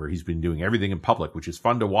SpaceX, where he's been doing everything in public, which is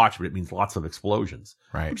fun to watch, but it means lots of explosions,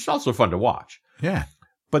 which is also fun to watch.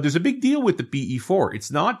 But there's a big deal with the BE-4.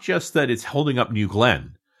 It's not just that it's holding up New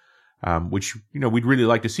Glenn, which, we'd really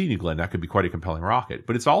like to see New Glenn. That could be quite a compelling rocket,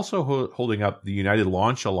 but it's also holding up the United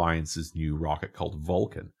Launch Alliance's new rocket called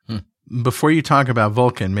Vulcan. Before you talk about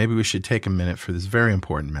Vulcan, maybe we should take a minute for this very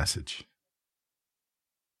important message.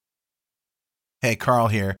 Hey, Carl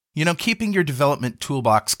here. Keeping your development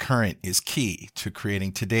toolbox current is key to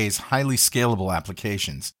creating today's highly scalable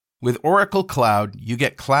applications. With Oracle Cloud, you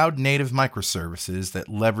get cloud-native microservices that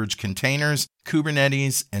leverage containers,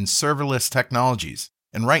 Kubernetes, and serverless technologies.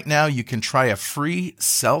 And right now, you can try a free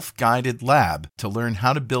self-guided lab to learn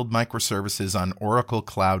how to build microservices on Oracle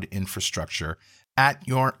Cloud infrastructure at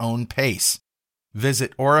your own pace.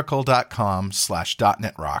 Visit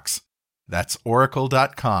oracle.com/.netrocks. That's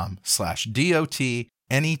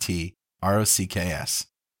oracle.com/DOTNETROCKS.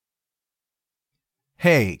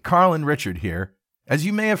 Hey, Carl and Richard here. As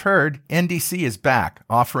you may have heard, NDC is back,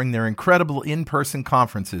 offering their incredible in-person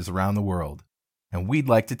conferences around the world. And we'd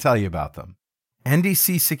like to tell you about them.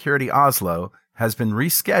 NDC Security Oslo has been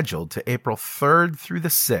rescheduled to April 3rd through the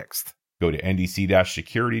 6th. Go to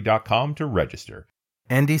ndc-security.com to register.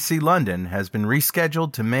 NDC London has been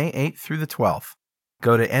rescheduled to May 8th through the 12th.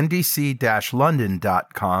 Go to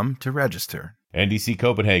ndc-london.com to register. NDC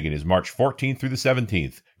Copenhagen is March 14th through the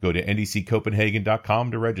 17th. Go to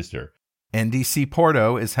ndccopenhagen.com to register. NDC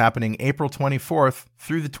Porto is happening April 24th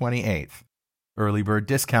through the 28th. Early bird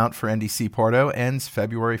discount for NDC Porto ends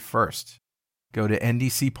February 1st. Go to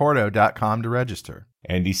ndcporto.com to register.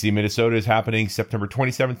 NDC Minnesota is happening September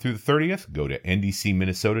 27th through the 30th. Go to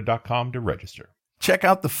ndcminnesota.com to register. Check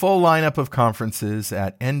out the full lineup of conferences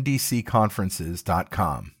at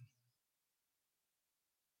ndcconferences.com.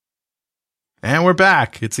 And we're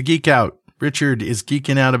back. It's a Geek Out. Richard is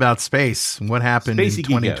geeking out about space and what happened in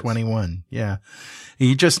 2021. Yeah.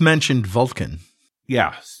 You just mentioned Vulcan.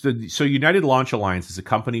 Yeah. So United Launch Alliance is a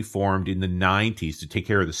company formed in the 90s to take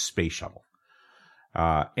care of the space shuttle.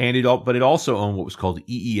 But it also owned what was called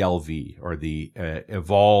EELV, or the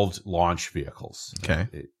Evolved Launch Vehicles. Okay.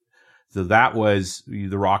 So that was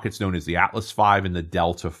the rockets known as the Atlas V and the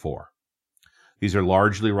Delta IV. These are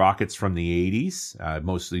largely rockets from the 80s,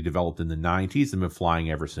 mostly developed in the 90s, and been flying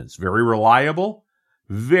ever since. Very reliable,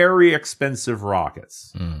 very expensive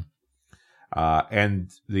rockets. And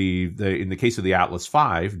in the case of the Atlas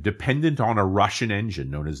V, dependent on a Russian engine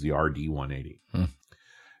known as the RD-180.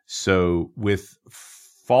 So with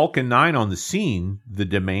Falcon 9 on the scene, the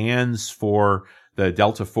demands for the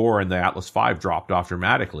Delta IV and the Atlas V dropped off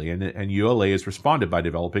dramatically, and ULA has responded by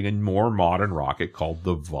developing a more modern rocket called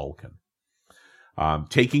the Vulcan.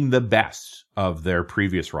 Taking the best of their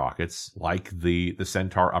previous rockets, like the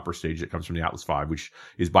Centaur upper stage that comes from the Atlas V, which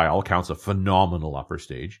is by all accounts a phenomenal upper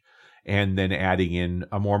stage, and then adding in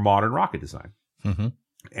a more modern rocket design.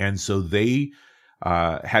 And so they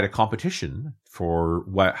had a competition for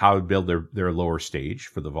how to build their lower stage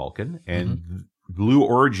for the Vulcan, and Blue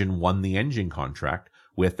Origin won the engine contract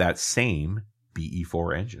with that same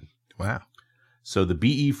BE-4 engine. Wow. So the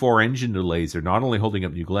BE-4 engine delays are not only holding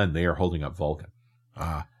up New Glenn, they are holding up Vulcan.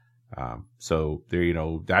 So there,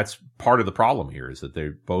 that's part of the problem here, is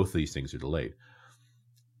that both these things are delayed.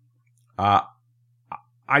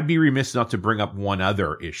 I'd be remiss not to bring up one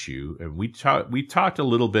other issue. And we talked a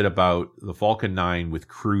little bit about the Falcon 9 with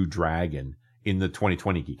Crew Dragon in the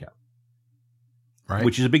 2020 Geek Out, right?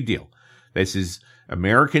 Which is a big deal. This is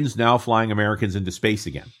Americans now flying Americans into space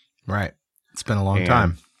again. Right. It's been a long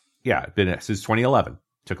time. Yeah, it's been since 2011.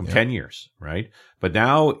 Took them 10 years, right? But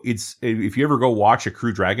now if you ever go watch a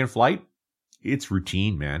Crew Dragon flight, it's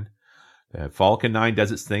routine, man. Falcon 9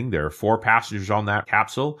 does its thing. There are 4 passengers on that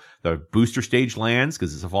capsule. The booster stage lands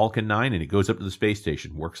because it's a Falcon 9, and it goes up to the space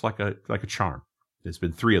station. Works like a charm. There's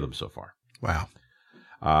been 3 of them so far. Wow.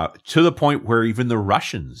 To the point where even the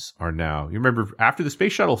Russians are now. You remember, after the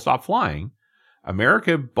space shuttle stopped flying,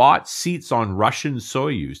 America bought seats on Russian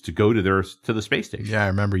Soyuz to go to the space station. Yeah, I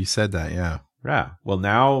remember you said that. Yeah. Yeah. Well,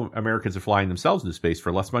 now Americans are flying themselves into space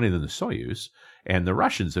for less money than the Soyuz, and the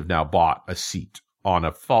Russians have now bought a seat on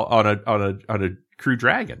a Crew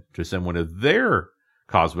Dragon to send one of their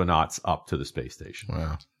cosmonauts up to the space station.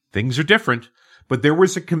 Wow. Things are different, but there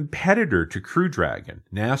was a competitor to Crew Dragon.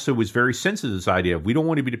 NASA was very sensitive to this idea of, we don't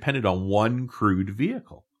want to be dependent on one crewed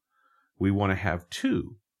vehicle. We want to have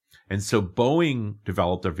 2. And so Boeing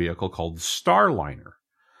developed a vehicle called the Starliner.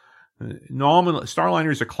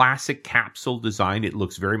 Starliner is a classic capsule design. It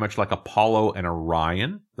looks very much like Apollo and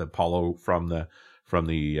Orion, the Apollo from the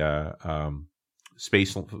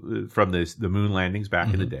moon landings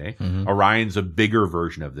back in the day. Orion's a bigger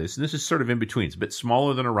version of this, and this is sort of in between. It's a bit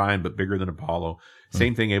smaller than Orion, but bigger than Apollo.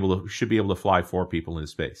 Same thing, should be able to fly 4 people into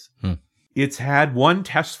space. It's had one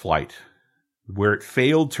test flight where it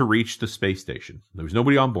failed to reach the space station. There was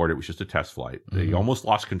nobody on board. It was just a test flight. They almost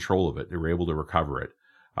lost control of it. They were able to recover it.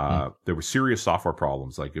 There were serious software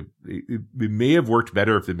problems. Like it may have worked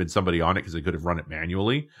better if there'd been somebody on it, because they could have run it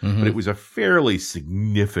manually, but it was a fairly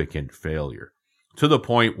significant failure, to the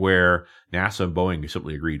point where NASA and Boeing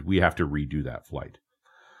simply agreed, we have to redo that flight.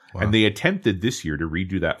 Wow. And they attempted this year to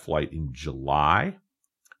redo that flight in July,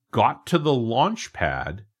 got to the launch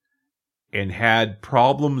pad, and had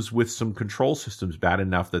problems with some control systems bad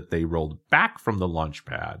enough that they rolled back from the launch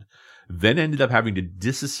pad, then ended up having to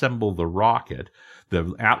disassemble the rocket.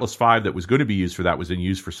 The Atlas V that was going to be used for that was then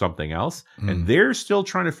used for something else. And they're still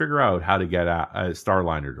trying to figure out how to get a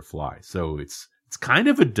Starliner to fly. So it's kind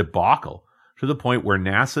of a debacle, to the point where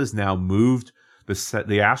NASA's now moved the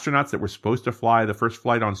astronauts that were supposed to fly the first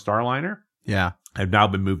flight on Starliner. Yeah. Have now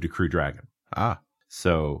been moved to Crew Dragon.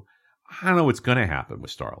 So I don't know what's going to happen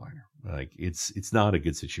with Starliner. Like, it's not a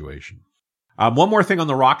good situation. One more thing on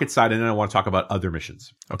the rocket side, and then I want to talk about other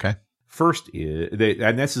missions. Okay. First is,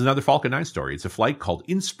 and this is another Falcon 9 story. It's a flight called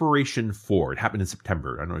Inspiration 4. It happened in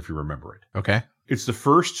September. I don't know if you remember it. Okay. It's the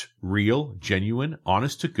first real, genuine,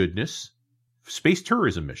 honest-to-goodness space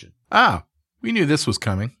tourism mission. We knew this was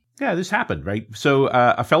coming. Yeah, this happened, right? So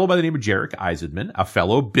a fellow by the name of Jarek Eisenman, a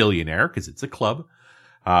fellow billionaire, because it's a club,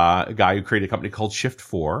 a guy who created a company called Shift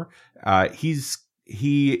 4.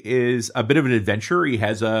 He is a bit of an adventurer. He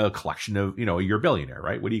has a collection of, you're a billionaire,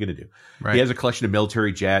 right? What are you going to do? Right. He has a collection of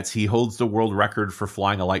military jets. He holds the world record for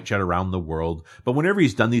flying a light jet around the world. But whenever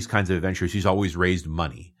he's done these kinds of adventures, he's always raised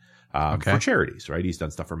money for charities, right? He's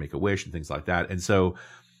done stuff for Make-A-Wish and things like that. And so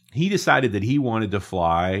he decided that he wanted to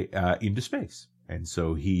fly into space. And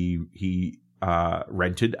so he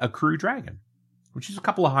rented a Crew Dragon, which is a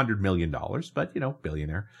couple of $100 million, but,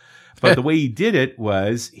 billionaire. But the way he did it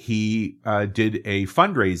was he did a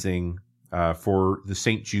fundraising for the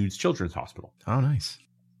St. Jude's Children's Hospital. Oh, nice.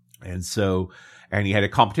 And he had a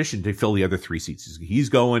competition to fill the other 3 seats. He's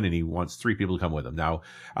going and he wants 3 people to come with him. Now,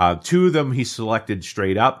 2 of them he selected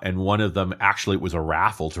straight up, and one of them actually it was a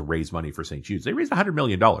raffle to raise money for St. Jude's. They raised $100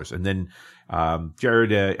 million. And then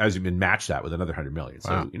Jared has been matched that with another $100 million.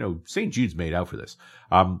 Wow. So, St. Jude's made out for this.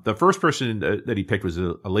 The first person that he picked was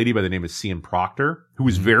a lady by the name of Cian Proctor, who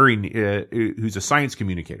was who's a science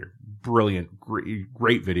communicator. Brilliant,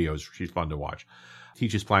 great videos. She's fun to watch.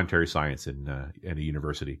 Teaches planetary science in a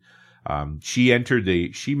university. She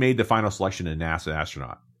made the final selection a NASA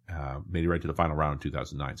astronaut, made it right to the final round in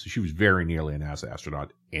 2009. So she was very nearly a NASA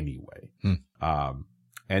astronaut anyway.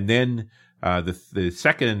 And then, the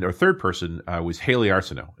second or third person, was Haley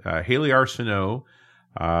Arsenault. Haley Arsenault,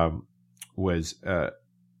 was,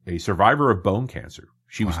 a survivor of bone cancer.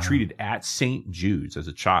 She was treated at St. Jude's as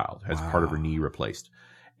a child, has part of her knee replaced,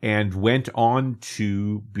 and went on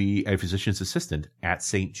to be a physician's assistant at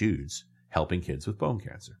St. Jude's, helping kids with bone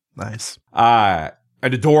cancer. Nice. And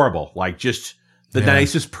adorable. Like, just the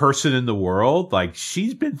nicest person in the world. Like,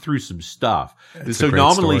 she's been through some stuff. So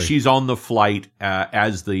nominally she's on the flight,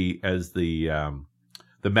 as the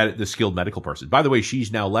skilled medical person. By the way,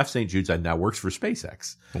 she's now left St. Jude's and now works for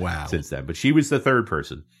SpaceX. Wow. Since then. But she was the third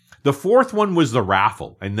person. The fourth one was the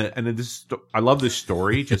raffle. I love this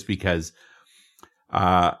story just because,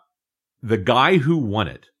 the guy who won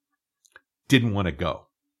it didn't want to go.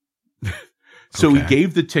 So he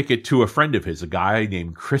gave the ticket to a friend of his, a guy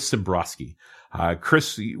named Chris Zembrowski.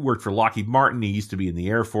 Chris worked for Lockheed Martin. He used to be in the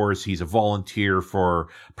Air Force. He's a volunteer for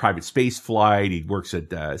private space flight. He works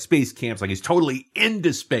at space camps. Like, he's totally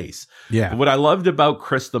into space. Yeah. But what I loved about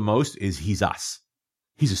Chris the most is he's us.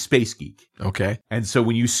 He's a space geek. Okay. And so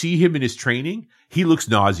when you see him in his training, he looks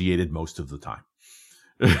nauseated most of the time.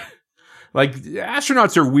 Like,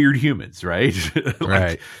 astronauts are weird humans, right?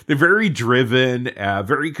 Right. They're very driven,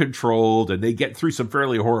 very controlled, and they get through some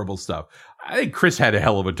fairly horrible stuff. I think Chris had a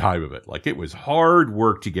hell of a time of it. Like, it was hard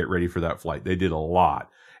work to get ready for that flight. They did a lot.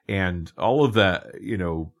 And all of that,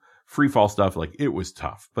 free fall stuff, like, it was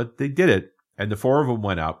tough. But they did it, and the 4 of them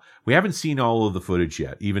went up. We haven't seen all of the footage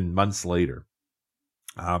yet, even months later.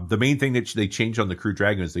 The main thing that they changed on the Crew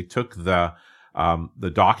Dragon is they took the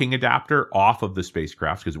docking adapter off of the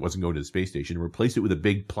spacecraft because it wasn't going to the space station, and replaced it with a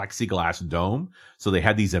big plexiglass dome. So they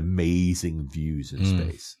had these amazing views in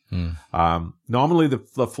space. Nominally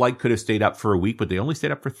the flight could have stayed up for a week, but they only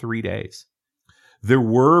stayed up for 3 days. There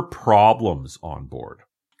were problems on board.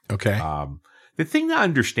 Okay. The thing to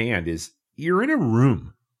understand is you're in a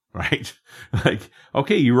room, right? Like,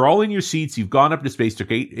 okay, you were all in your seats. You've gone up to space,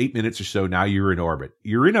 took eight minutes or so. Now you're in orbit.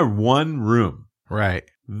 You're in a one room. Right.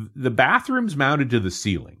 The bathroom's mounted to the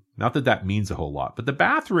ceiling. Not that that means a whole lot, but the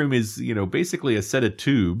bathroom is, basically a set of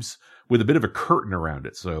tubes with a bit of a curtain around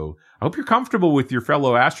it. So I hope you're comfortable with your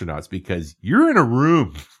fellow astronauts because you're in a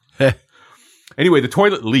room. Anyway, the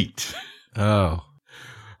toilet leaked. Oh.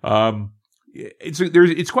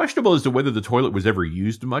 It's questionable as to whether the toilet was ever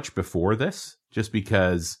used much before this, just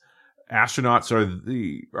because astronauts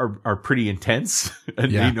are pretty intense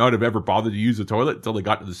and may not have ever bothered to use a toilet until they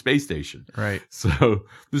got to the space station. Right. So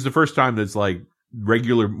this is the first time that's like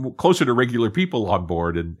closer to regular people on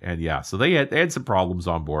board. And so they had some problems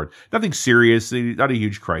on board. Nothing serious, not a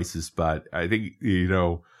huge crisis, but I think,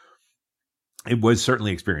 it was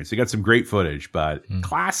certainly experienced. They got some great footage, but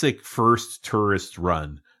classic first tourist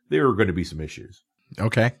run. There are going to be some issues.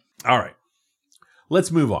 Okay. All right.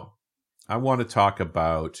 Let's move on. I want to talk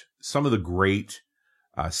about some of the great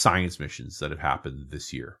science missions that have happened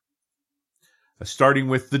this year. Starting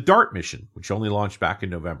with the DART mission, which only launched back in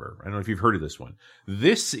November. I don't know if you've heard of this one.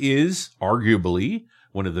 This is arguably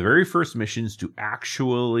one of the very first missions to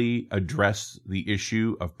actually address the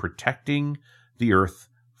issue of protecting the Earth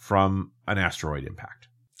from an asteroid impact.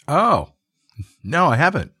 Oh, no, I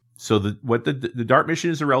haven't. So the DART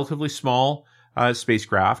mission is a relatively small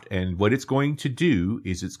spacecraft, and what it's going to do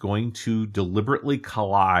is it's going to deliberately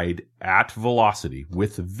collide at velocity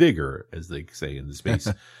with vigor, as they say in the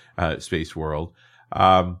space world,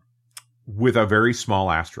 with a very small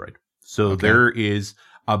asteroid. So there is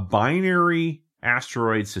a binary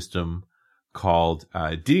asteroid system called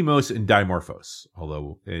Didymos and Dimorphos,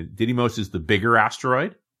 although Didymos is the bigger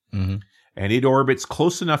asteroid. Mm-hmm. And it orbits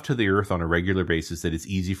close enough to the Earth on a regular basis that it's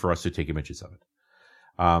easy for us to take images of it.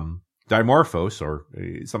 Dimorphos, or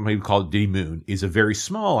some people call it Didymoon, is a very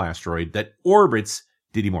small asteroid that orbits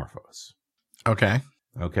Didymorphos. Okay.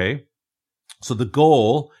 So the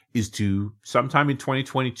goal is to, sometime in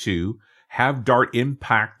 2022, have DART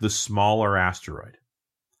impact the smaller asteroid.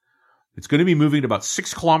 It's going to be moving at about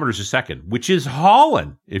 6 kilometers a second, which is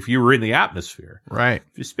hauling if you were in the atmosphere. Right.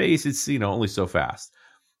 For space, it's, only so fast.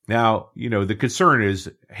 Now, the concern is,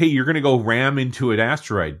 hey, you're going to go ram into an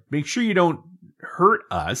asteroid. Make sure you don't hurt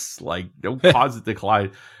us. Like, don't cause it to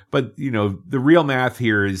collide. But, the real math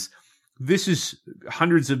here is this is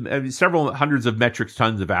several hundreds of metric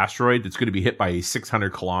tons of asteroid that's going to be hit by a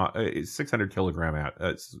 600 kilogram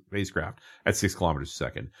spacecraft at 6 kilometers a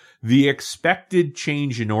second. The expected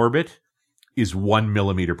change in orbit is 1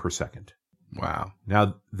 millimeter per second. Wow.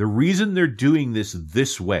 Now, the reason they're doing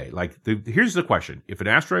this way, here's the question. If an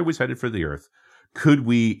asteroid was headed for the Earth, could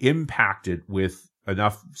we impact it with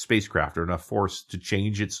enough spacecraft or enough force to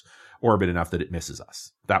change its orbit enough that it misses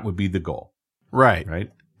us? That would be the goal. Right.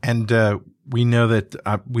 Right. And we know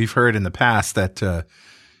that we've heard in the past that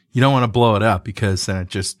you don't want to blow it up because then it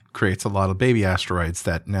just creates a lot of baby asteroids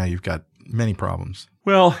that now you've got many problems.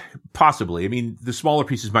 Well, possibly. I mean, the smaller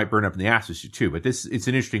pieces might burn up in the atmosphere too, but it's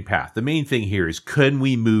an interesting path. The main thing here is, can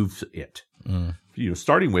we move it?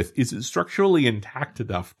 Starting with, is it structurally intact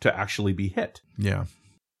enough to actually be hit? Yeah.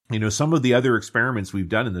 Some of the other experiments we've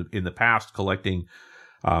done in the past collecting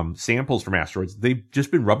samples from asteroids, they've just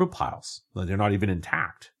been rubber piles. They're not even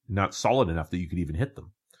intact, not solid enough that you could even hit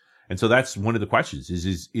them. And so that's one of the questions: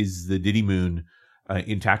 is the Didymune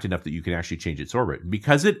intact enough that you can actually change its orbit?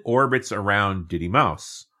 Because it orbits around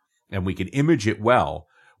Didymos, and we can image it well,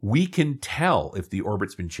 we can tell if the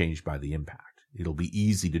orbit's been changed by the impact. It'll be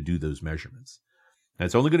easy to do those measurements. And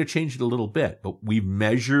it's only going to change it a little bit, but we've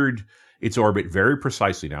measured its orbit very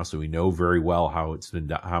precisely now, so we know very well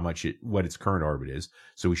what its current orbit is.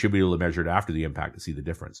 So we should be able to measure it after the impact to see the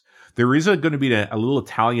difference. There is going to be a little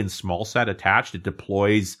Italian small sat attached. It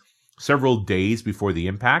deploys several days before the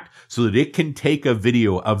impact so that it can take a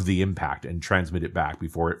video of the impact and transmit it back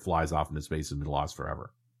before it flies off into space and been lost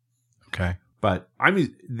forever. Okay. But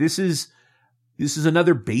this is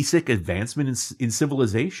another basic advancement in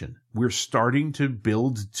civilization. We're starting to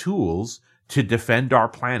build tools to defend our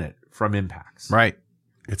planet from impacts. Right.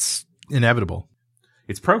 It's inevitable.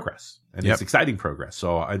 It's progress, and it's exciting progress.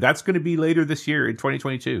 So that's going to be later this year in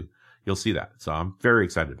 2022. You'll see that. So I'm very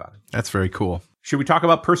excited about it. That's very cool. Should we talk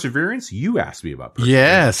about Perseverance? You asked me about Perseverance.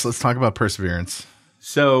 Yes, let's talk about Perseverance.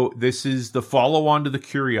 So this is the follow-on to the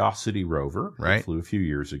Curiosity rover. Right. It flew a few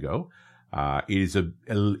years ago. It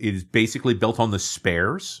is basically built on the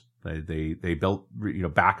spares. They built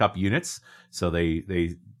backup units. So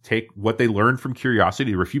they take what they learned from Curiosity.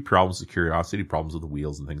 There were a few problems with Curiosity, problems with the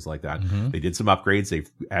wheels and things like that. Mm-hmm. They did some upgrades. They've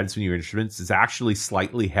added some new instruments. It's actually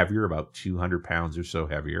slightly heavier, about 200 pounds or so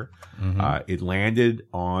heavier. Mm-hmm. It landed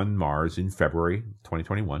on Mars in February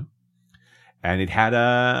 2021, and it had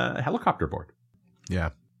a helicopter aboard. Yeah.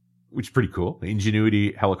 Which is pretty cool. The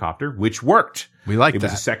Ingenuity helicopter, which worked. We like that. It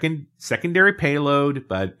was a secondary payload,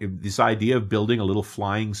 but this idea of building a little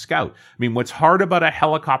flying scout. I mean, what's hard about a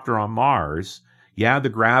helicopter on Mars,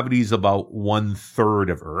 the gravity is about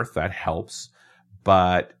 1/3 of Earth. That helps.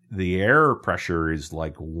 But the air pressure is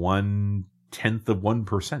like 1/10 of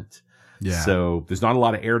 1%. Yeah. So there's not a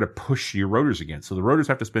lot of air to push your rotors against. So the rotors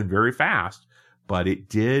have to spin very fast, but it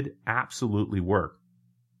did absolutely work.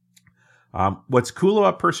 What's cool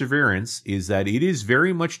about Perseverance is that it is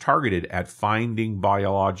very much targeted at finding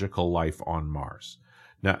biological life on Mars.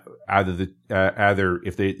 Now, either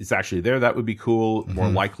if it's actually there, that would be cool. Mm-hmm. More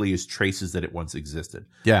likely is traces that it once existed.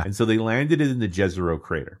 Yeah. And so they landed it in the Jezero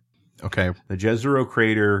crater. Okay. The Jezero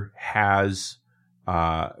crater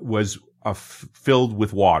was filled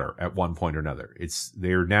with water at one point or another.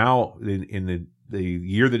 They're now in the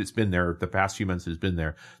year that it's been there, the past few months it's been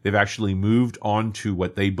there, they've actually moved on to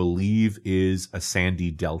what they believe is a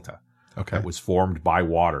sandy delta. Okay. That was formed by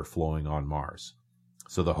water flowing on Mars.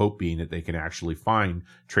 So the hope being that they can actually find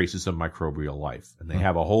traces of microbial life. And they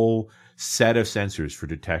have a whole set of sensors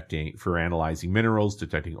for analyzing minerals,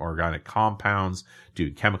 detecting organic compounds,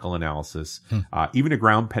 doing chemical analysis, even a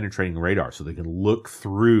ground penetrating radar so they can look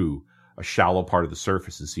through a shallow part of the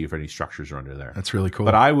surface and see if any structures are under there. That's really cool.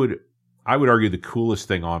 But I would argue the coolest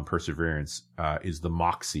thing on Perseverance is the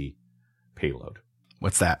MOXIE payload.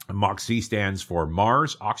 What's that? MOXIE stands for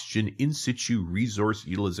Mars Oxygen In Situ Resource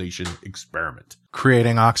Utilization Experiment.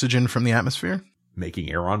 Creating oxygen from the atmosphere? Making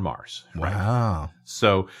air on Mars. Wow. Right?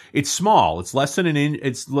 So it's small. It's less than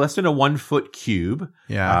a 1 foot cube.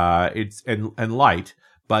 Yeah. It's light,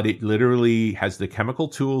 but it literally has the chemical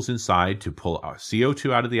tools inside to pull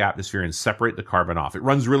CO2 out of the atmosphere and separate the carbon off. It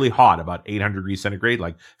runs really hot, about 800 degrees centigrade,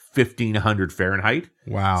 like 1,500 Fahrenheit.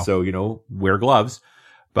 Wow. So, wear gloves.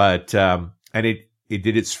 But, and it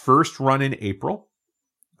did its first run in April.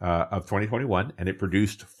 of 2021, and it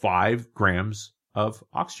produced 5 grams of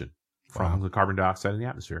oxygen from the carbon dioxide in the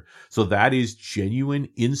atmosphere. So that is genuine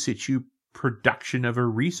in situ production of a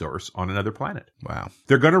resource on another planet. Wow.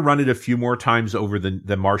 They're going to run it a few more times over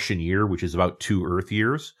the Martian year, which is about 2 Earth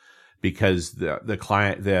years, because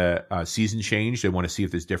the season change. They want to see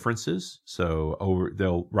if there's differences. So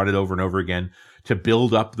they'll run it over and over again to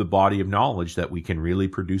build up the body of knowledge that we can really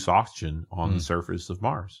produce oxygen on the surface of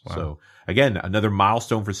Mars. Wow. So again, another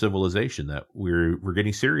milestone for civilization that we're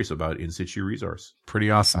getting serious about in situ resource. Pretty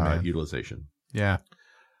awesome, man. Utilization. Yeah.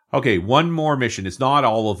 Okay, one more mission. It's not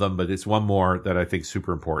all of them, but it's one more that I think is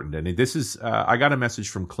super important. And this is, I got a message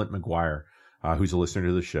from Clint McGuire, who's a listener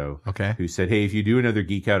to the show. Okay. Who said, hey, if you do another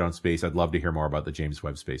Geek Out on space, I'd love to hear more about the James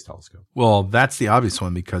Webb Space Telescope. Well, that's the obvious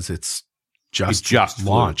one because it's just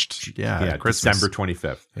launched. Yeah, December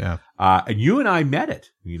 25th. Yeah. And you and I met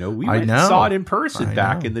it. We went and saw it in person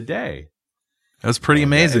back in the day. That was pretty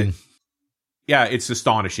amazing. Yeah, it's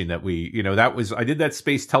astonishing that I did that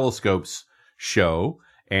Space Telescopes show.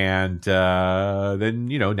 And then,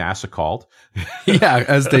 NASA called. Yeah,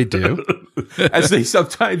 as they do. As they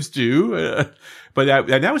sometimes do. But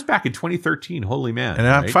that was back in 2013. Holy man.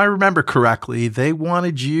 And if I remember correctly, they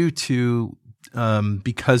wanted you to,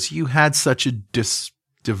 because you had such a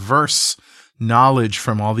diverse knowledge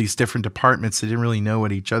from all these different departments, they didn't really know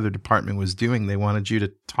what each other department was doing. They wanted you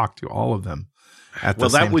to talk to all of them at the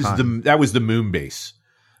same time. That was the moon base.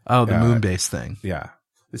 Oh, the moon base thing. Yeah.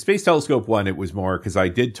 The Space Telescope one, it was more because I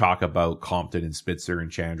did talk about Compton and Spitzer and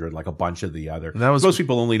Chandra and like a bunch of the other. Most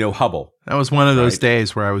people only know Hubble. That was one of those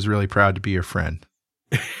days where I was really proud to be your friend.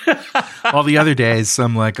 All the other days,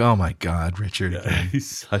 I'm like, oh my God, Richard. Again. He's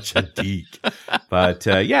such a geek. But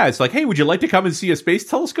it's like, hey, would you like to come and see a space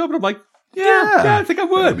telescope? And I'm like, yeah, I think I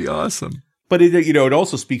would. That'd be awesome. But it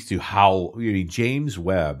also speaks to how James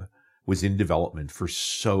Webb was in development for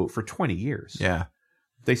 20 years. Yeah.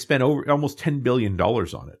 They spent almost $10 billion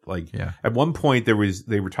on it. At one point they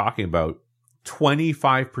were talking about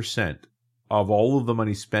 25% of all of the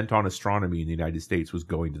money spent on astronomy in the United States was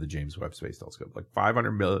going to the James Webb Space Telescope, like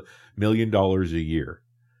 $500 million a year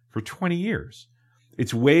for 20 years.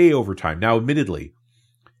 It's way over time. Now, admittedly,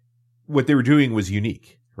 what they were doing was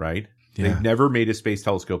unique, right? Yeah. They've never made a space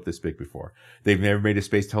telescope this big before. They've never made a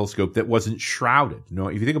space telescope that wasn't shrouded. No,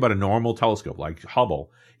 if you think about a normal telescope like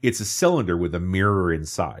Hubble, it's a cylinder with a mirror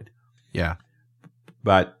inside. Yeah.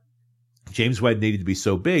 But James Webb needed to be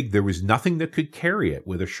so big, there was nothing that could carry it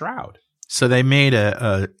with a shroud. So they made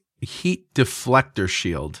a heat deflector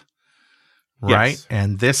shield, right? Yes.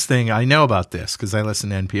 And this thing, I know about this because I listen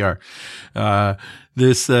to NPR.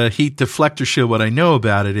 This heat deflector shield, what I know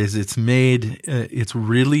about it is it's made, it's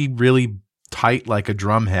really, really tight like a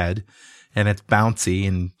drum head, and it's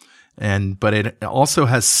bouncy but it also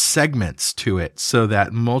has segments to it so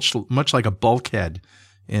that much like a bulkhead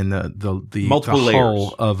in the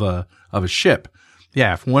hull of a ship.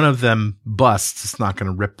 Yeah, if one of them busts, it's not going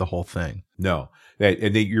to rip the whole thing. No.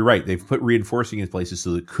 You're right. They've put reinforcing in places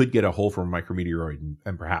so that it could get a hole from a micrometeoroid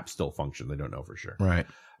and perhaps still function. They don't know for sure. Right.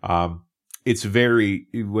 It's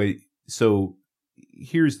so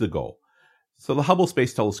here's the goal. So the Hubble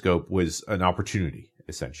Space Telescope was an opportunity,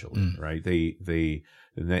 essentially, right? The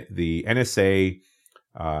NSA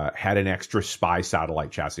had an extra spy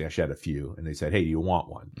satellite chassis. Actually had a few, and they said, hey, do you want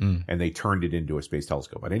one? And they turned it into a space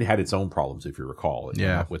telescope. And it had its own problems, if you recall.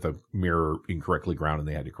 With a mirror incorrectly grounded, and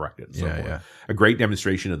they had to correct it and so forth. Yeah. A great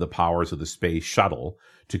demonstration of the powers of the space shuttle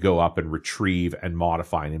to go up and retrieve and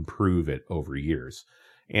modify and improve it over years.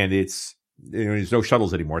 And there's no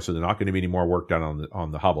shuttles anymore, so there's not going to be any more work done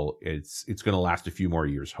on the Hubble. It's going to last a few more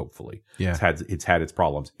years, hopefully. Yeah. It's had its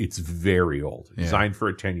problems. It's very old. Yeah. Designed for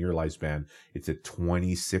a 10-year lifespan. It's at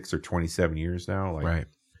 26 or 27 years now. Right.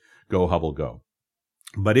 Go Hubble, go.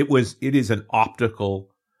 But it is an optical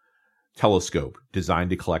telescope designed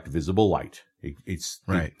to collect visible light.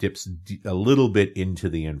 It dips a little bit into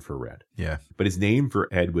the infrared. Yeah. But it's named for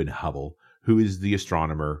Edwin Hubble, who is the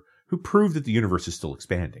astronomer who proved that the universe is still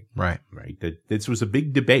expanding. Right. That this was a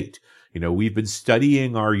big debate. We've been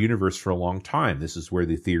studying our universe for a long time. This is where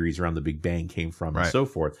the theories around the Big Bang came from and so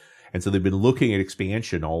forth. And so they've been looking at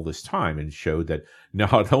expansion all this time and showed that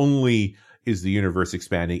not only is the universe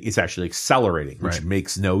expanding, it's actually accelerating, which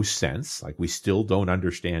makes no sense. Like, we still don't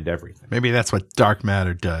understand everything. Maybe that's what dark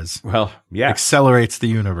matter does. Well, yeah. Accelerates the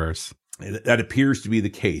universe. That appears to be the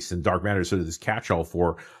case. And dark matter is sort of this catch-all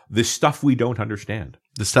for this stuff we don't understand.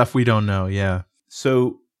 The stuff we don't know, yeah.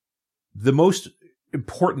 So the most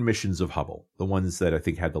important missions of Hubble, the ones that I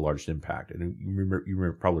think had the largest impact, and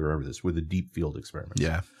you probably remember this, were the deep field experiments.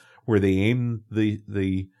 Yeah. Where they aimed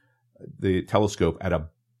the telescope at a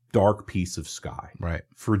dark piece of sky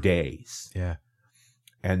for days. Yeah.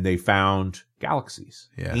 And they found galaxies,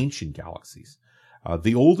 ancient galaxies.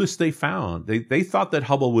 The oldest they found, they thought that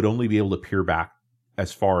Hubble would only be able to peer back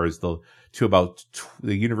as far as the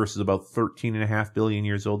universe is about 13.5 billion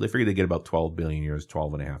years old. They figured they'd get about 12 billion years,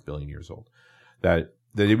 12.5 billion years old. That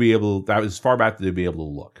was as far back that they'd be able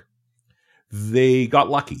to look. They got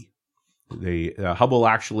lucky. Hubble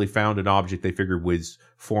actually found an object they figured was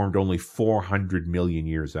formed only 400 million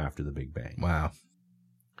years after the Big Bang. Wow.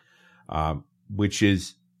 But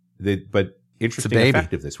interesting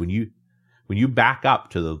effect of this. When you back up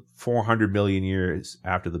to the 400 million years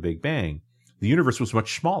after the Big Bang, the universe was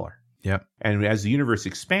much smaller. Yep. And as the universe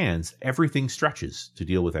expands, everything stretches to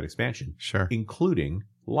deal with that expansion. Sure. Including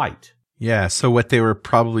light. Yeah. So what they were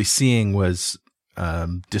probably seeing was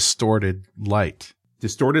distorted light.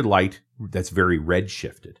 Distorted light that's very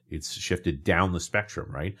red-shifted. It's shifted down the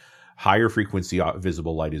spectrum, right? Higher frequency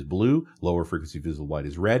visible light is blue, lower frequency visible light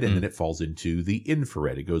is red, and then it falls into the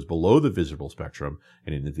infrared. It goes below the visible spectrum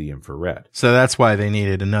and into the infrared. So that's why they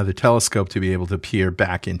needed another telescope to be able to peer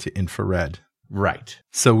back into infrared. Right.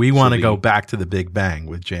 So we want to go back to the Big Bang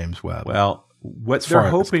with James Webb. Well, what they're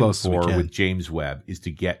hoping for with James Webb is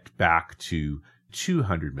to get back to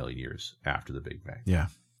 200 million years after the Big Bang. Yeah.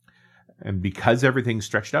 And because everything's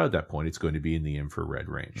stretched out at that point, it's going to be in the infrared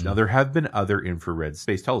range. Now, there have been other infrared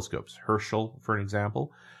space telescopes, Herschel, for an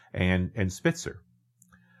example, and Spitzer.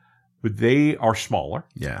 But they are smaller,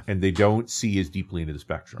 and they don't see as deeply into the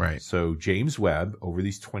spectrum. Right. So James Webb, over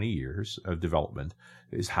these 20 years of development,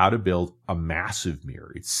 is how to build a massive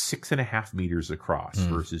mirror. It's 6.5 meters across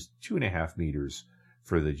versus 2.5 meters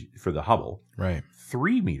for the Hubble. Right.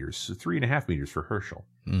 3 meters, so 3.5 meters for Herschel.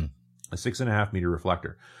 A 6.5 meter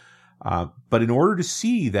reflector. But in order to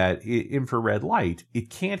see that infrared light, it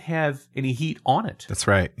can't have any heat on it. That's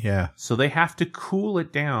right. Yeah. So they have to cool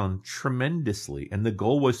it down tremendously. And the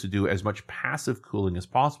goal was to do as much passive cooling as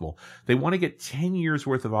possible. They want to get 10 years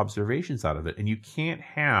worth of observations out of it. And you can't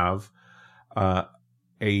have a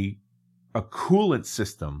coolant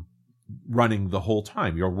system running the whole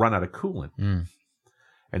time. You'll run out of coolant.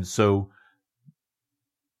 And so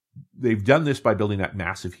they've done this by building that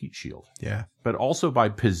massive heat shield. Yeah. But also by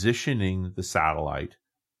positioning the satellite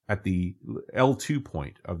at the L2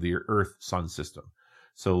 point of the Earth-Sun system.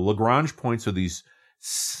 So Lagrange points are these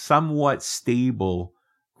somewhat stable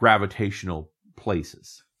gravitational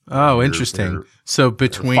places. Oh, interesting. So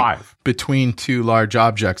between two large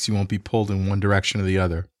objects, you won't be pulled in one direction or the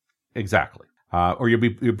other. Exactly. Or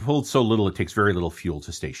you're pulled so little it takes very little fuel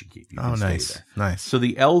to station keep. Oh, nice. Nice. So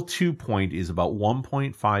the L2 point is about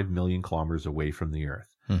 1.5 million kilometers away from the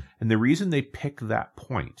Earth. And the reason they pick that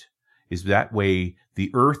point is that way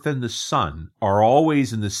the Earth and the Sun are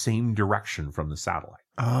always in the same direction from the satellite.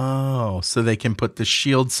 Oh, so they can put the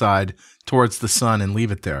shield side towards the Sun and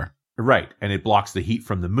leave it there. Right. And it blocks the heat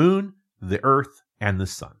from the Moon, the Earth, and the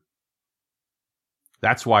Sun.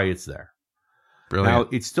 That's why it's there.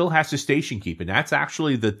 Brilliant. Now, it still has to station keep, and that's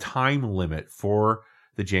actually the time limit for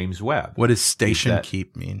the James Webb. What does station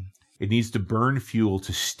keep mean? It needs to burn fuel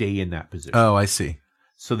to stay in that position. Oh, I see.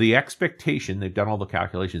 So the expectation, they've done all the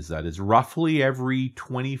calculations, that is roughly every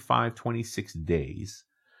 25, 26 days,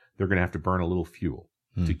 they're going to have to burn a little fuel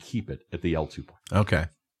to keep it at the L2 point. Okay.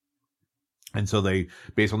 And so they,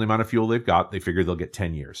 based on the amount of fuel they've got, they figure they'll get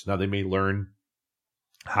 10 years. Now, they may learn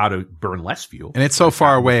how to burn less fuel. And it's so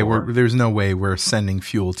far away, there's no way we're sending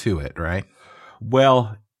fuel to it, right?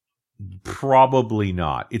 Well, probably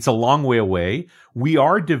not. It's a long way away. We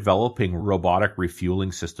are developing robotic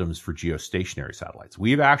refueling systems for geostationary satellites.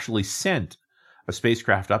 We've actually sent a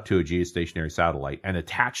spacecraft up to a geostationary satellite and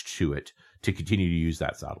attached to it to continue to use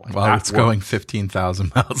that satellite. Well, it's going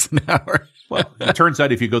 15,000 miles an hour. Well, it turns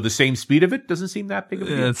out if you go the same speed of it, doesn't seem that big of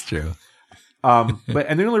a deal. That's true. And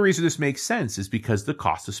the only reason this makes sense is because the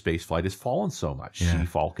cost of spaceflight has fallen so much. Yeah. See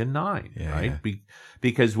Falcon 9, right? Yeah.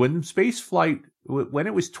 Because when spaceflight, when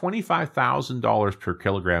it was $25,000 per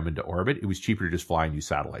kilogram into orbit, it was cheaper to just fly a new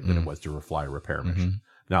satellite than it was to fly a repair mission.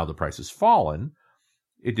 Now the price has fallen.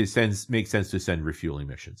 It makes sense to send refueling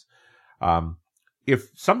missions. If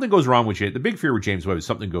something goes wrong with the big fear with James Webb is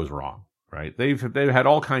something goes wrong, right? They've had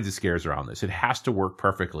all kinds of scares around this. It has to work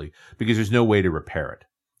perfectly because there's no way to repair it.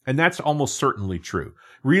 And that's almost certainly true.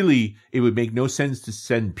 Really, it would make no sense to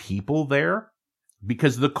send people there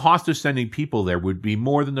because the cost of sending people there would be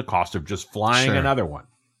more than the cost of just flying another one.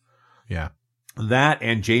 Yeah. That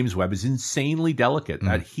and James Webb is insanely delicate.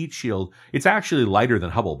 That heat shield, it's actually lighter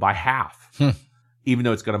than Hubble by half. even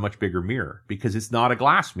though it's got a much bigger mirror, because it's not a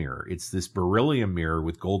glass mirror. It's this beryllium mirror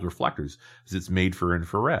with gold reflectors because it's made for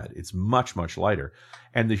infrared. It's much, much lighter.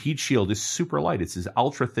 And the heat shield is super light. It's this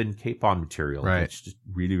ultra thin Kapon material. Right. It's just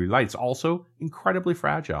really, really light. It's also incredibly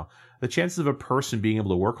fragile. The chances of a person being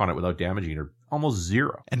able to work on it without damaging it are almost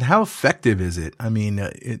zero. And how effective is it? I mean,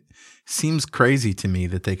 it seems crazy to me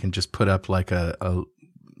that they can just put up like a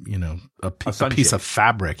piece of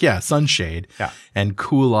fabric, sunshade, and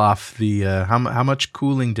cool off the. How much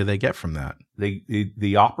cooling do they get from that?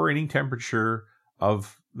 The operating temperature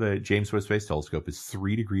of the James Webb Space Telescope is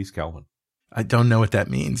 3 degrees Kelvin. I don't know what that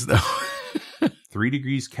means though. 3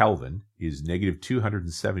 degrees Kelvin is negative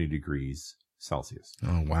 270 degrees Celsius.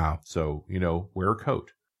 Oh wow! So wear a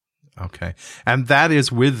coat. Okay, and that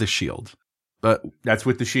is with the shield. But that's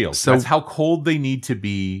with the shield. So that's how cold they need to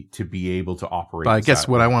be able to operate. But I guess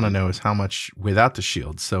what I want to know is how much without the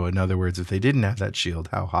shield. So in other words, if they didn't have that shield,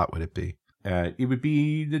 how hot would it be? It would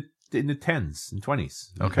be in the 10s and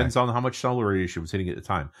 20s. It depends on how much solar radiation was hitting at the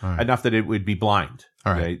time. Right. Enough that it would be blind.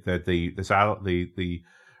 All right. That the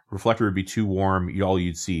reflector would be too warm. All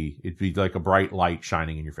you'd see, it'd be like a bright light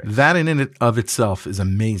shining in your face. That in and of itself is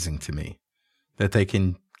amazing to me, that they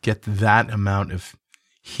can get that amount of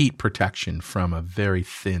heat protection from a very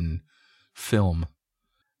thin film.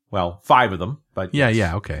 Well, 5 of them, but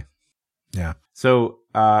yeah, okay. Yeah. So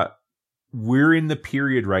we're in the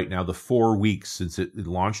period right now, the 4 weeks since it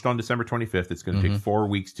launched on December 25th. It's going to take 4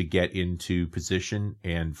 weeks to get into position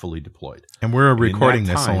and fully deployed. And we're recording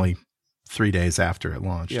this only 3 days after it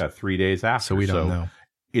launched. Yeah, 3 days after. So we don't know.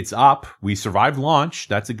 It's up. We survived launch.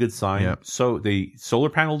 That's a good sign. Yep. So the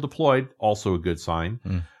solar panel deployed, also a good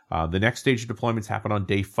sign. The next stage of deployments happen on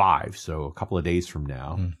day 5, so a couple of days from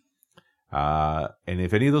now. And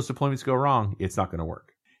if any of those deployments go wrong, it's not going to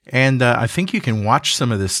work. And I think you can watch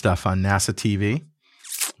some of this stuff on NASA TV,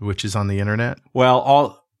 which is on the internet.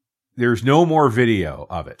 Well, there's no more video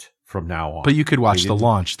of it from now on. But you could watch the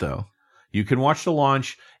launch, though. You can watch the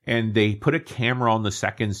launch, and they put a camera on the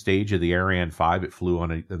second stage of the Ariane 5. It flew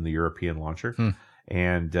on the European launcher,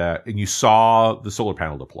 and you saw the solar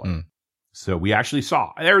panel deploy. So we actually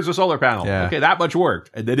saw, there's a solar panel. Yeah. Okay, that much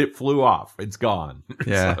worked. And then it flew off. It's gone.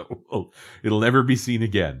 Yeah. So it'll never be seen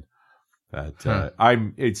again. But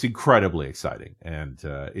it's incredibly exciting. And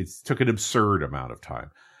it's took an absurd amount of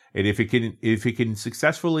time. And if it can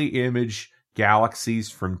successfully image galaxies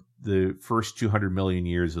from the first 200 million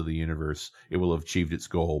years of the universe, it will have achieved its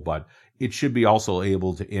goal. But it should be also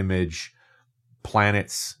able to image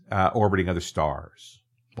planets orbiting other stars.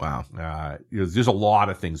 Wow. There's a lot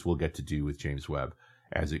of things we'll get to do with James Webb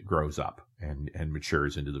as it grows up and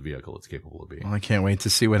matures into the vehicle it's capable of being. Well, I can't wait to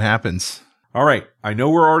see what happens. All right. I know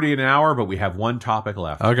we're already an hour, but we have one topic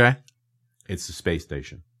left. Okay. It's the space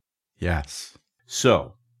station. Yes.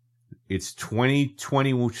 So it's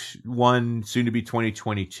 2021, soon to be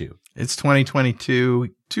 2022. It's 2022,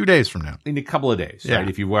 2 days from now. In a couple of days, right?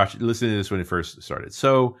 If you listen to this when it first started.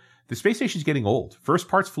 So the space station's getting old. First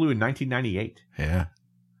parts flew in 1998. Yeah.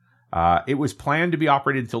 It was planned to be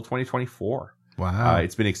operated until 2024. Wow.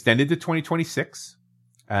 It's been extended to 2026,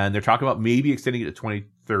 and they're talking about maybe extending it to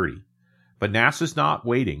 2030. But NASA's not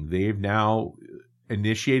waiting. They've now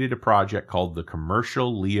initiated a project called the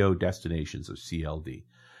Commercial LEO Destinations, or CLD.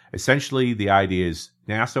 Essentially, the idea is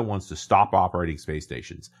NASA wants to stop operating space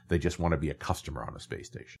stations. They just want to be a customer on a space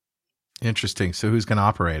station. Interesting. So who's going to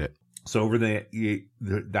operate it? So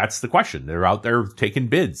that's the question. They're out there taking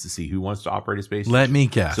bids to see who wants to operate a space station. Let me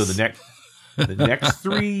guess. So the next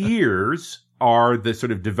 3 years are the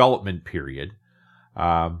sort of development period.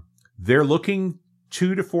 They're looking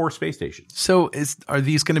 2 to 4 space stations. So are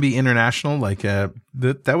these going to be international? Like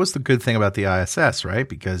that was the good thing about the ISS, right?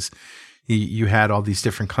 Because you had all these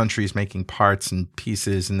different countries making parts and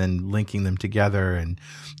pieces and then linking them together and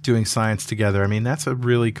doing science together. I mean, that's a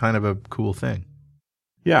really kind of a cool thing.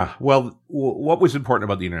 Yeah. Well, what was important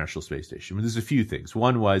about the International Space Station? Well, there's a few things.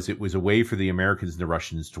 One was it was a way for the Americans and the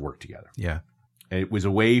Russians to work together. Yeah. It was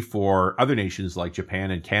a way for other nations like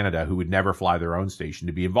Japan and Canada, who would never fly their own station,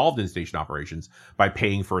 to be involved in station operations by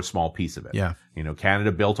paying for a small piece of it. Yeah.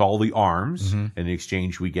 Canada built all the arms, and in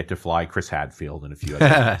exchange, we get to fly Chris Hadfield and a few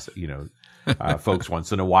other, folks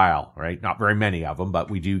once in a while, right? Not very many of them,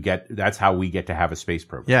 but we do that's how we get to have a space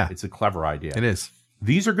program. Yeah. It's a clever idea. It is.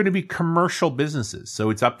 These are going to be commercial businesses. So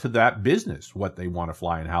it's up to that business what they want to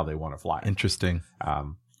fly and how they want to fly. Interesting.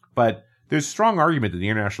 But there's a strong argument that the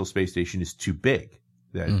International Space Station is too big.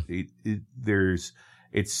 That it's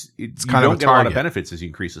kind of don't get a lot of benefits as you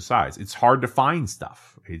increase the size. It's hard to find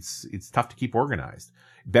stuff. It's tough to keep organized.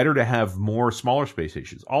 Better to have more smaller space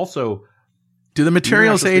stations. Also, do the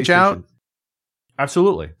materials age out?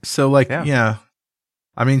 Absolutely. So yeah.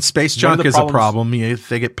 I mean, space junk is a problem.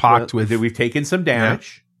 They get pocked with. We've taken some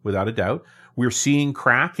damage, without a doubt. We're seeing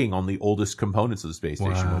cracking on the oldest components of the space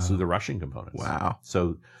station, mostly the Russian components. Wow.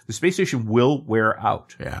 So the space station will wear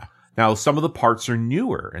out. Yeah. Now, some of the parts are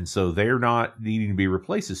newer, and so they're not needing to be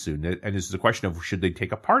replaced as soon. And this is a question of, should they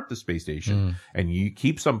take apart the space station and you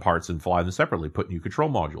keep some parts and fly them separately, put new control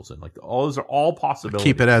modules in? Like, all those are all possibilities.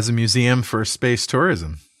 Keep it as a museum for space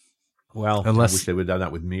tourism. Well, unless I wish they would have done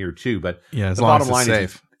that with Mir too, but as the long bottom as line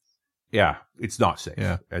safe. is, it's not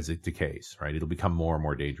safe as it decays, right? It'll become more and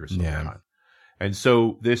more dangerous over time. And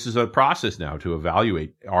so this is a process now to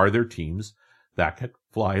evaluate, are there teams that can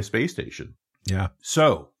fly a space station? Yeah.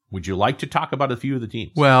 So would you like to talk about a few of the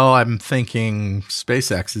teams? Well, I'm thinking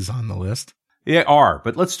SpaceX is on the list. They are,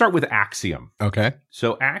 but let's start with Axiom. Okay.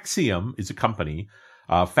 So Axiom is a company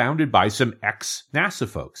founded by some ex-NASA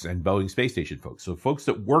folks and Boeing space station folks. So folks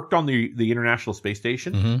that worked on the International Space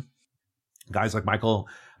Station, guys like Michael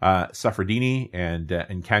Safradini and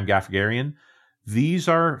Cam Gafagarian. These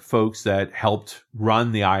are folks that helped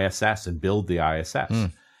run the ISS and build the ISS.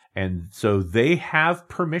 And so they have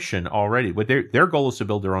permission already. But their goal is to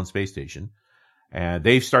build their own space station. And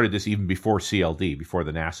they've started this even before CLD, before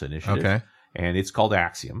the NASA initiative. Okay. And it's called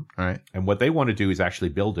Axiom. All right. And what they want to do is actually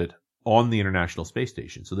build it on the International Space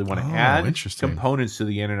Station. So they want to add components to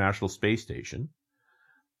the International Space Station.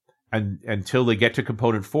 And until they get to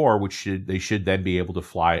component 4, they should then be able to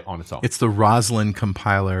fly on its own. It's the Roslyn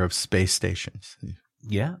compiler of space stations.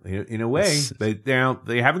 Yeah, in a way.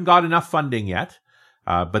 They haven't got enough funding yet.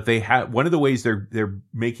 But they have, one of the ways they're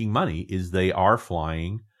making money is they are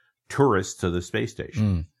flying tourists to the space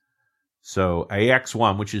station. So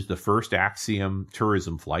AX-1, which is the first Axiom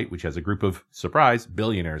tourism flight, which has a group of, surprise,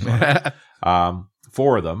 billionaires on it.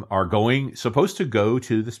 4 of them are supposed to go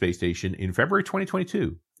to the space station in February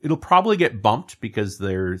 2022. It'll probably get bumped because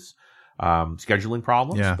there's scheduling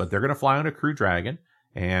problems, but they're going to fly on a Crew Dragon.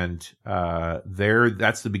 And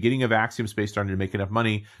that's the beginning of Axiom Space starting to make enough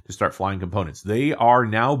money to start flying components. They are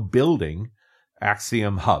now building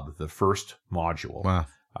Axiom Hub, the first module. Wow.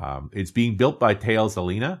 It's being built by Thales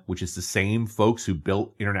Alenia, which is the same folks who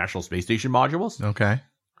built International Space Station modules. Okay.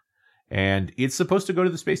 And it's supposed to go to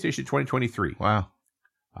the space station 2023. Wow.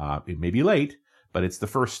 It may be late, but it's the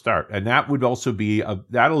first start. And that would also be,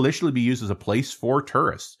 that'll initially be used as a place for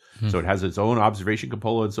tourists. So it has its own observation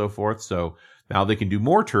cupola and so forth. So now they can do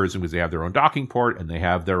more tourism because they have their own docking port and they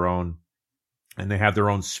have their own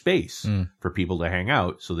space for people to hang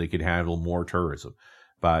out, so they can handle more tourism.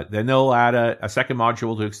 But then they'll add a second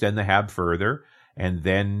module to extend the hab further, and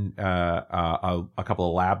then a couple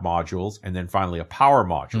of lab modules, and then finally a power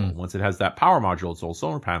module. Once it has that power module, its own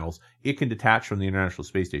solar panels, it can detach from the International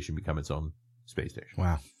Space Station, become its own space station.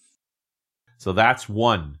 Wow. So that's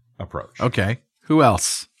one approach. Okay. Who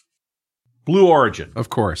else? Blue Origin. Of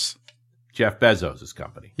course. Jeff Bezos'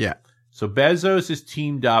 company. Yeah. So Bezos has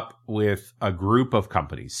teamed up with a group of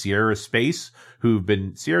companies, Sierra Space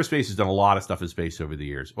has done a lot of stuff in space over the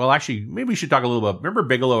years. Well, actually, maybe we should talk a little about, remember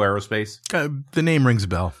Bigelow Aerospace? The name rings a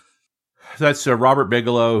bell. That's Robert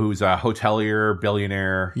Bigelow, who's a hotelier,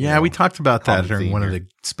 billionaire. Yeah, we talked about that during one of the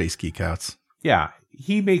Space Geek Outs. Yeah.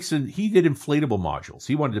 He did inflatable modules.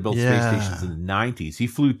 He wanted to build space stations in the 90s. He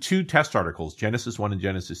flew 2 test articles, Genesis 1 and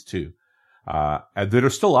Genesis 2, that are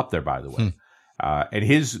still up there, by the way. And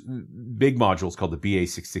his big module is called the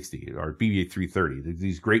BA660 or BA330.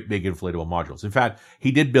 These great big inflatable modules. In fact, he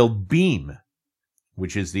did build Beam,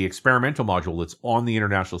 which is the experimental module that's on the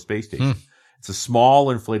International Space Station. It's a small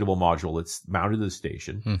inflatable module that's mounted to the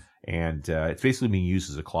station, and it's basically being used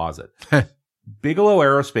as a closet. Bigelow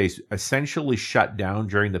Aerospace essentially shut down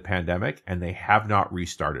during the pandemic, and they have not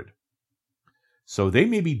restarted. So they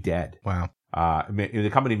may be dead. Wow. The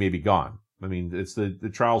company may be gone. I mean, it's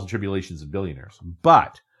the trials and tribulations of billionaires.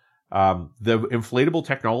 But the inflatable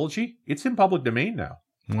technology, it's in public domain now.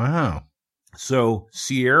 Wow. So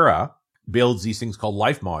Sierra builds these things called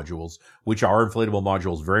life modules, which are inflatable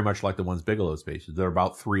modules very much like the ones Bigelow Space. They're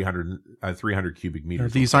about 300 cubic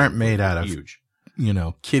meters. These aren't made out of huge,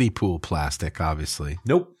 kiddie pool plastic, obviously.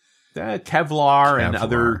 Nope. Kevlar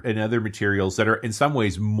and other materials that are in some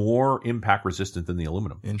ways more impact resistant than the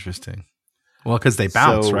aluminum. Interesting. Well, because they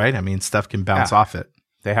bounce, right? I mean, stuff can bounce off it.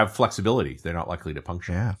 They have flexibility. They're not likely to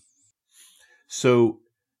puncture. Yeah. So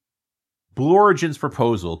Blue Origin's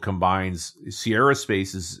proposal combines Sierra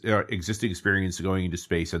Space's existing experience going into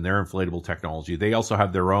space and their inflatable technology. They also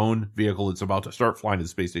have their own vehicle that's about to start flying to the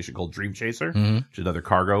space station called Dream Chaser, which is another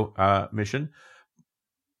cargo mission,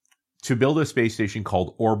 to build a space station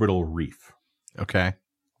called Orbital Reef. Okay.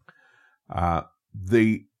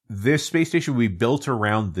 This space station will be built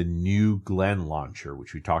around the New Glenn launcher,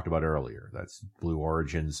 which we talked about earlier. That's Blue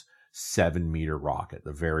Origin's 7-meter rocket,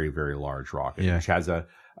 the very, very large rocket, which has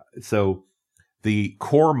so the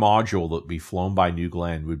core module that would be flown by New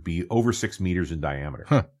Glenn would be over 6 meters in diameter.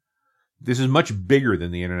 Huh. This is much bigger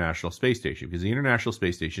than the International Space Station because the International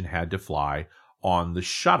Space Station had to fly on the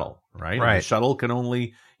shuttle, right? Right. And the shuttle could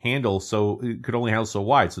only handle so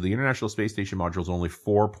wide. So the International Space Station module is only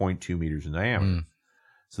 4.2 meters in diameter.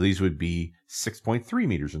 So these would be 6.3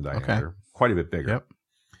 meters in diameter, quite a bit bigger. Yep.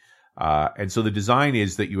 And so the design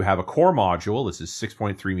is that you have a core module. This is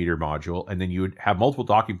 6.3 meter module, and then you would have multiple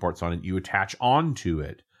docking ports on it. You attach onto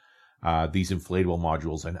it these inflatable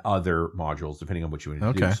modules and other modules, depending on what you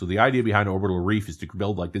want to do. So the idea behind Orbital Reef is to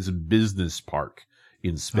build like this business park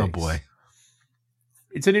in space. Oh boy,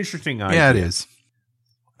 it's an interesting idea. Yeah, it is.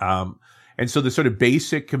 And so the sort of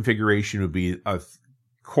basic configuration would be a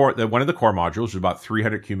core. One of the core modules is about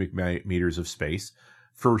 300 cubic meters of space.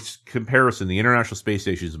 For comparison, the International Space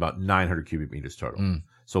Station is about 900 cubic meters total.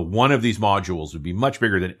 So one of these modules would be much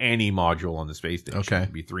bigger than any module on the space station. It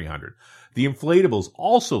would be 300. The inflatable is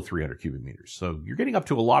also 300 cubic meters. So you're getting up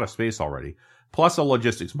to a lot of space already, plus a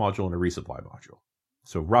logistics module and a resupply module.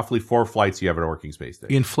 So roughly 4 flights you have at a working space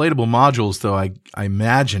station. The inflatable modules, though, I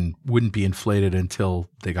imagine wouldn't be inflated until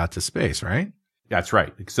they got to space, right? That's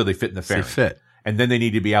right. So they fit in the fairing. They fit. And then they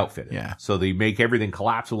need to be outfitted. Yeah. So they make everything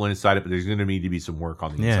collapsible inside it, but there's going to need to be some work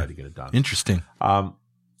on the inside to get it done. Interesting.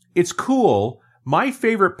 It's cool. My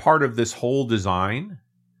favorite part of this whole design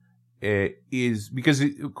is because,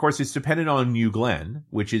 of course, it's dependent on New Glenn,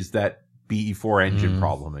 which is that BE4 engine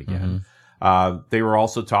problem again. They were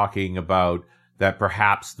also talking about that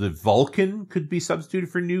perhaps the Vulcan could be substituted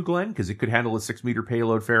for New Glenn because it could handle a 6-meter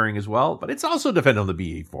payload fairing as well, but it's also dependent on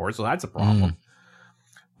the BE4, so that's a problem.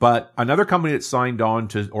 But another company that signed on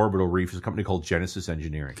to Orbital Reef is a company called Genesis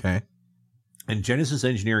Engineering. Okay. And Genesis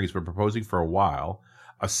Engineering has been proposing for a while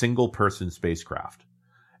a single-person spacecraft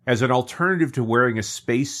as an alternative to wearing a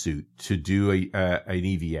spacesuit to do an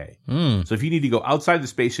EVA. So if you need to go outside the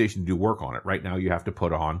space station to do work on it, right now you have to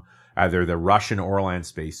put on either the Russian Orlan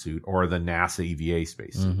spacesuit or the NASA EVA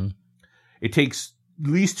spacesuit. It takes at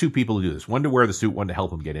least 2 people to do this, one to wear the suit, one to help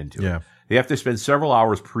them get into it. They have to spend several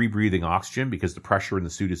hours pre-breathing oxygen because the pressure in the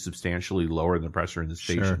suit is substantially lower than the pressure in the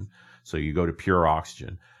station. So you go to pure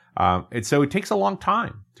oxygen. And so it takes a long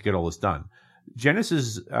time to get all this done.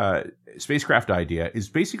 Genesis' spacecraft idea is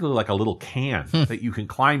basically like a little can that you can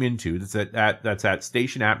climb into that's at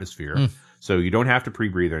station atmosphere. So you don't have to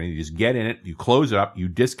pre-breathe or anything. You just get in it, you close it up, you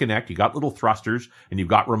disconnect, you got little thrusters, and you've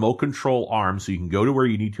got remote control arms so you can go to where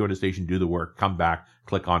you need to on a station, do the work, come back,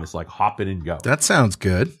 click on. It's like hop in and go. That sounds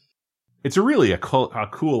good. It's a really a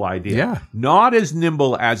cool idea. Yeah. Not as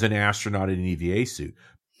nimble as an astronaut in an EVA suit.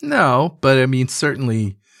 No, but I mean,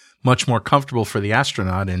 certainly much more comfortable for the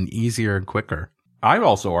astronaut and easier and quicker. I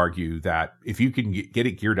also argue that if you can get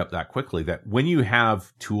it geared up that quickly, that when you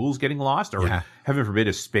have tools getting lost or heaven forbid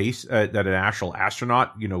a space, that an actual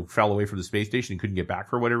astronaut, fell away from the space station and couldn't get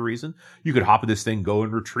back for whatever reason, you could hop in this thing, go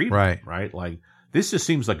and retrieve it. Right. Like this just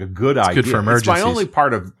seems like a good idea. Good for emergencies. It's my only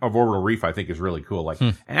part of Orbital Reef I think is really cool. Like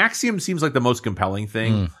Axiom seems like the most compelling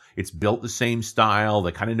thing. It's built the same style.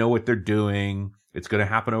 They kind of know what they're doing. It's going to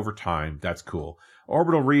happen over time. That's cool.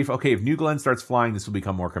 Orbital Reef. Okay. If New Glenn starts flying, this will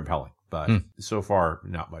become more compelling. But so far,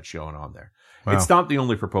 not much going on there. Wow. It's not the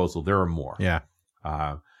only proposal. There are more. Yeah.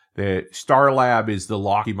 The Starlab is the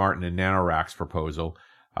Lockheed Martin and NanoRacks proposal.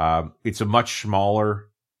 It's a much smaller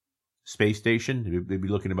space station. They'd be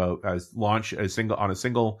looking about launch on a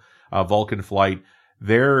single Vulcan flight.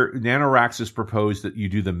 NanoRacks has proposed that you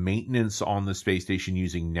do the maintenance on the space station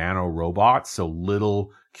using nano robots, so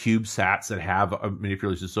little CubeSats that have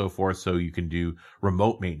manipulators and so forth, so you can do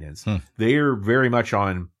remote maintenance. They are very much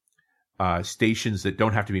on stations that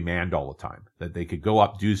don't have to be manned all the time, that they could go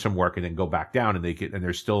up, do some work, and then go back down, and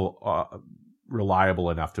they're still reliable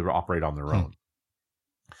enough to operate on their own.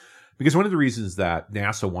 Because one of the reasons that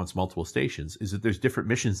NASA wants multiple stations is that there's different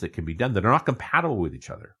missions that can be done that are not compatible with each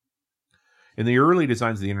other. In the early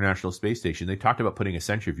designs of the International Space Station, they talked about putting a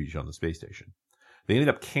centrifuge on the space station. They ended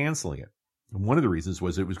up canceling it. And one of the reasons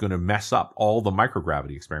was it was going to mess up all the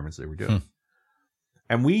microgravity experiments they were doing.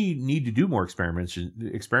 And we need to do more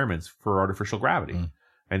experiments for artificial gravity.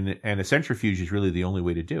 And a centrifuge is really the only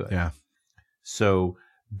way to do it. Yeah. So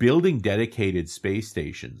building dedicated space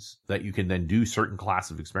stations that you can then do certain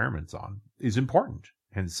class of experiments on is important.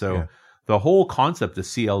 And so the whole concept of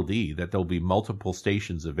CLD, that there'll be multiple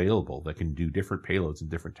stations available that can do different payloads and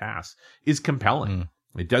different tasks, is compelling.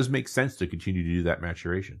 It does make sense to continue to do that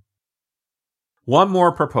maturation. One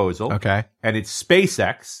more proposal. Okay. And it's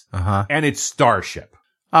SpaceX and it's Starship.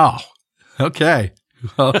 Oh, okay.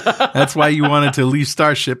 Well, that's why you wanted to leave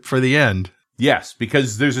Starship for the end. Yes,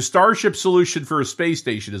 because there's a Starship solution for a space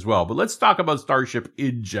station as well. But let's talk about Starship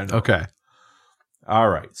in general. Okay. All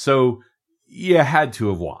right. So you had to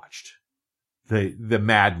have watched the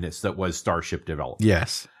madness that was Starship development.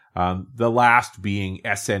 Yes. The last being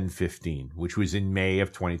SN-15, which was in May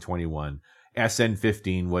of 2021.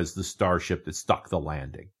 SN-15 was the Starship that stuck the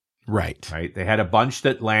landing. Right. They had a bunch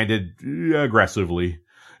that landed aggressively,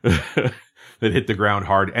 that hit the ground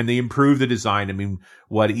hard, and they improved the design. I mean,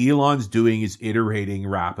 what Elon's doing is iterating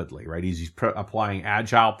rapidly, right? He's applying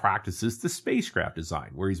agile practices to spacecraft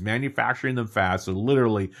design, where he's manufacturing them fast. So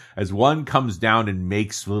literally, as one comes down and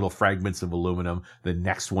makes little fragments of aluminum, the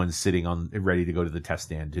next one's sitting on ready to go to the test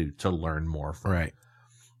stand to learn more from. Right.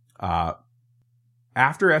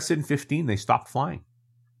 After SN-15, they stopped flying.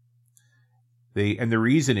 And the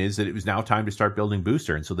reason is that it was now time to start building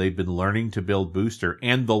Booster. And so they've been learning to build Booster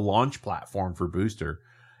and the launch platform for Booster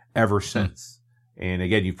ever since. And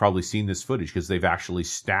again, you've probably seen this footage because they've actually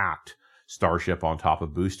stacked Starship on top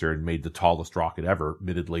of Booster and made the tallest rocket ever.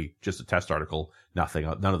 Admittedly, just a test article.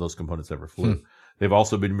 None of those components ever flew. They've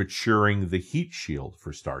also been maturing the heat shield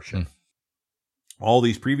for Starship. All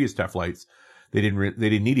these previous test flights, they didn't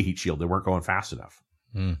need a heat shield. They weren't going fast enough.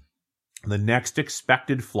 The next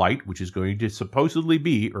expected flight, which is going to supposedly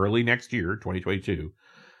be early next year, 2022,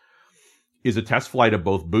 is a test flight of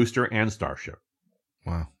both Booster and Starship.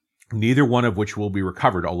 Wow. Neither one of which will be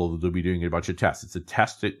recovered, although they'll be doing a bunch of tests. It's a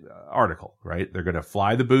test article, right? They're going to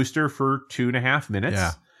fly the Booster for 2.5 minutes.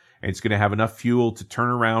 Yeah. And it's going to have enough fuel to turn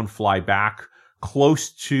around, fly back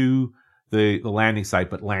close to the landing site,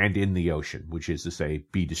 but land in the ocean, which is to say,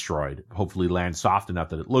 be destroyed. Hopefully land soft enough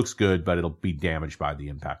that it looks good, but it'll be damaged by the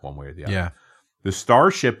impact one way or the other. Yeah. The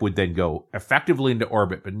Starship would then go effectively into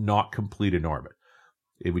orbit, but not complete in orbit.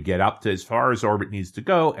 It would get up to as far as orbit needs to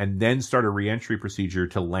go, and then start a reentry procedure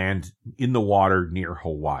to land in the water near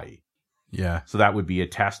Hawaii. Yeah. So that would be a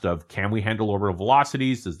test of, can we handle orbital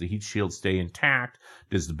velocities? Does the heat shield stay intact?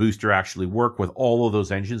 Does the booster actually work with all of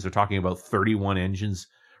those engines? They're talking about 31 engines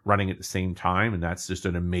running at the same time, and that's just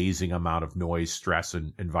an amazing amount of noise, stress,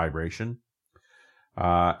 and vibration.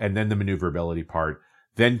 And then the maneuverability part.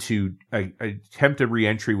 Then to attempt a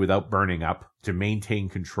reentry without burning up, to maintain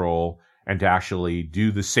control, and to actually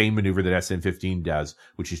do the same maneuver that SN-15 does,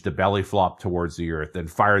 which is to belly flop towards the Earth, then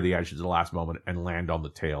fire the engines at the last moment and land on the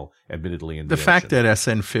tail, admittedly in the ocean. fact that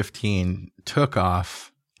SN-15 took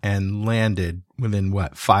off and landed within,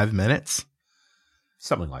 5 minutes?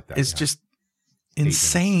 Something like that. It's just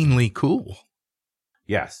insanely cool.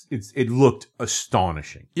 Yes, it looked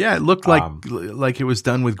astonishing. Yeah, it looked like it was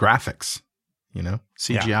done with graphics,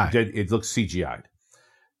 CGI. Yeah, it looks CGI'd.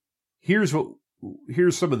 Here's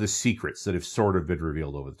some of the secrets that have sort of been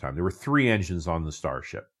revealed over the time. There were 3 engines on the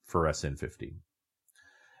Starship for SN-15.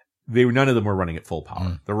 None of them were running at full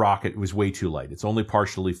power. The rocket was way too light. It's only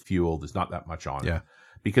partially fueled. There's not that much on it.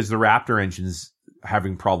 Because the Raptor engines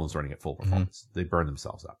having problems running at full performance. They burn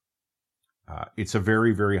themselves up. It's a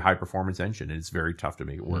very, very high performance engine, and it's very tough to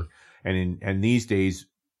make it work. And these days,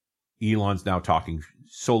 Elon's now talking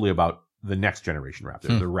solely about the next generation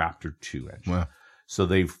Raptor, the Raptor 2 engine. Wow. So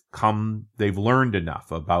they've learned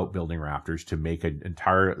enough about building Raptors to make an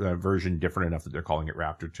entire version different enough that they're calling it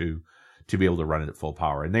Raptor 2 to be able to run it at full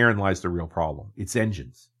power. And therein lies the real problem. It's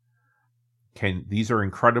engines. These are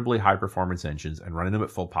incredibly high performance engines, and running them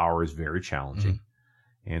at full power is very challenging.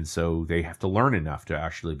 And so they have to learn enough to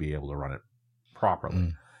actually be able to run it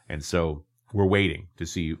properly. And so we're waiting to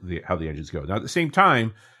see how the engines go. Now, at the same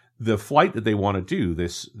time, the flight that they want to do,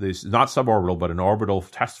 this not suborbital, but an orbital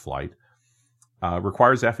test flight,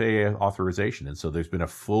 requires FAA authorization. And so there's been a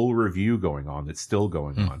full review going on that's still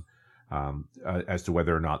going on as to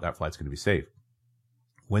whether or not that flight's going to be safe.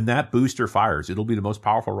 When that booster fires, it'll be the most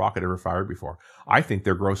powerful rocket ever fired before. I think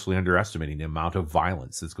they're grossly underestimating the amount of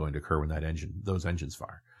violence that's going to occur when those engines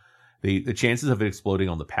fire. The chances of it exploding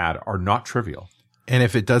on the pad are not trivial. And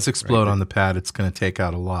if it does explode on the pad, it's going to take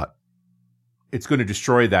out a lot. It's going to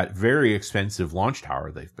destroy that very expensive launch tower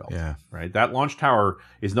they've built. Yeah. Right. That launch tower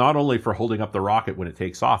is not only for holding up the rocket when it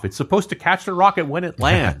takes off, it's supposed to catch the rocket when it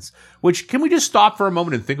lands. Which, can we just stop for a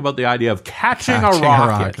moment and think about the idea of catching a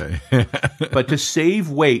rocket? But to save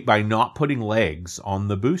weight by not putting legs on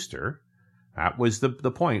the booster, that was the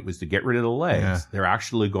point, was to get rid of the legs. Yeah. They're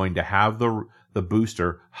actually going to have the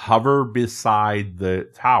booster hover beside the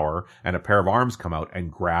tower, and a pair of arms come out and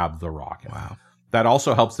grab the rocket. Wow. That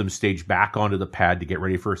also helps them stage back onto the pad to get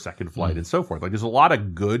ready for a second flight and so forth. Like, there's a lot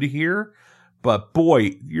of good here, but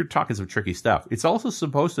boy, you're talking some tricky stuff. It's also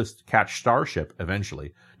supposed to catch Starship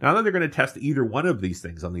eventually. Now that they're going to test either one of these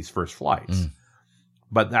things on these first flights,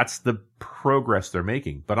 But that's the progress they're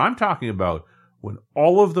making. But I'm talking about when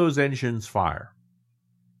all of those engines fire,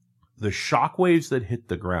 the shock waves that hit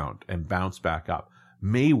the ground and bounce back up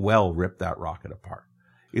may well rip that rocket apart.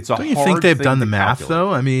 It's a hard thing. Don't you think they've done the math,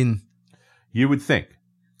 though? I mean, you would think,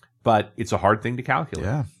 but it's a hard thing to calculate.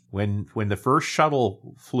 Yeah. When the first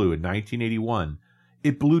shuttle flew in 1981,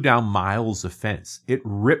 it blew down miles of fence. It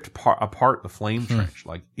ripped apart the flame trench.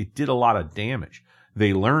 Like, it did a lot of damage.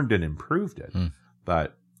 They learned and improved it.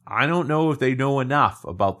 But I don't know if they know enough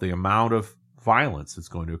about the amount of violence that's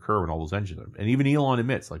going to occur when all those engines are. And even Elon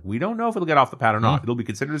admits, like, we don't know if it'll get off the pad or not. It'll be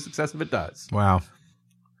considered a success if it does. Wow.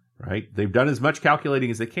 Right? They've done as much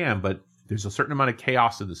calculating as they can, but there's a certain amount of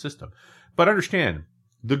chaos in the system. But understand,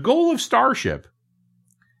 the goal of Starship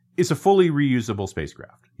is a fully reusable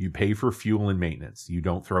spacecraft. You pay for fuel and maintenance. You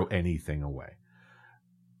don't throw anything away.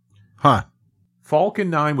 Falcon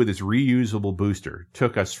 9 with its reusable booster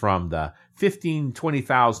took us from the $15,000,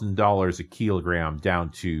 $20,000 a kilogram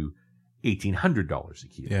down to $1,800 a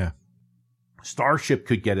kilo. Yeah. Starship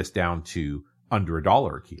could get us down to under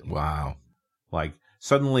 $1 a kilo. Wow. Like,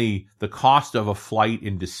 suddenly the cost of a flight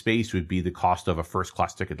into space would be the cost of a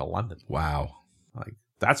first-class ticket to London. Wow. Like,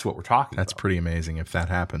 that's what we're talking about. That's pretty amazing if that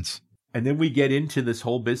happens. And then we get into this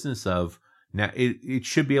whole business of, now it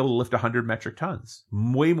should be able to lift 100 metric tons,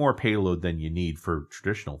 way more payload than you need for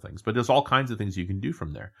traditional things. But there's all kinds of things you can do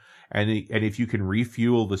from there. And if you can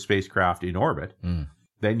refuel the spacecraft in orbit,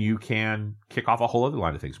 then you can kick off a whole other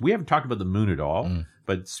line of things. We haven't talked about the moon at all,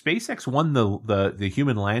 but SpaceX won the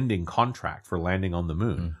human landing contract for landing on the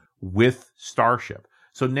moon with Starship.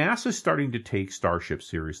 So NASA's starting to take Starship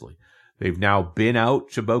seriously. They've now been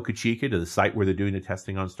out to Boca Chica, to the site where they're doing the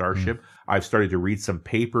testing on Starship. I've started to read some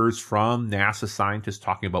papers from NASA scientists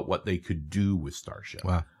talking about what they could do with Starship.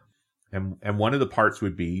 Wow. And one of the parts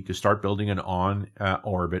would be to start building an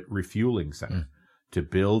on-orbit refueling center, to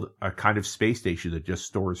build a kind of space station that just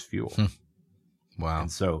stores fuel. Wow.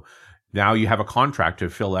 And so now you have a contract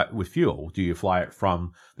to fill that with fuel. Do you fly it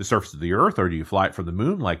from the surface of the Earth, or do you fly it from the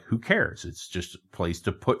moon? Like, who cares? It's just a place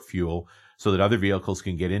to put fuel so that other vehicles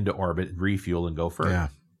can get into orbit and refuel and go further. Yeah.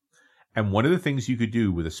 And one of the things you could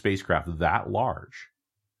do with a spacecraft that large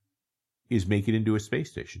is make it into a space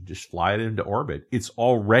station. Just fly it into orbit. It's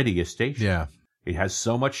already a station. Yeah. It has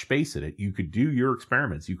so much space in it. You could do your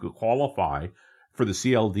experiments. You could qualify for the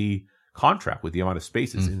CLD contract with the amount of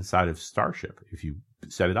space that's inside of Starship if you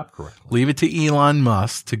set it up correctly. Leave it to Elon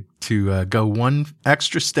Musk to go one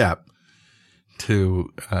extra step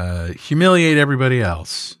to humiliate everybody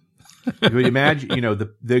else. You would imagine,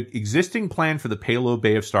 the existing plan for the payload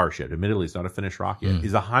bay of Starship, admittedly it's not a finished rocket yet,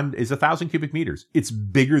 is 1,000 cubic meters. It's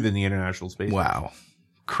bigger than the International Space Station. Wow.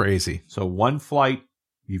 Crazy. So one flight,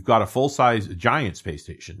 you've got a full-size giant space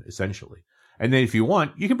station, essentially. And then if you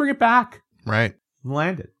want, you can bring it back. Right. And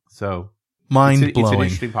land it. So mind-blowing. It's an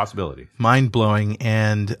interesting possibility. Mind-blowing.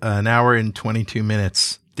 And an hour and 22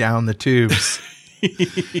 minutes down the tubes.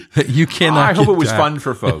 You cannot I hope it was fun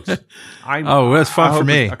for folks. It was fun for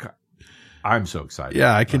me. I'm so excited.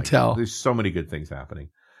 Yeah, I can tell. There's so many good things happening.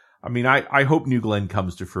 I mean, I hope New Glenn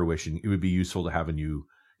comes to fruition. It would be useful to have a new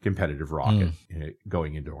competitive rocket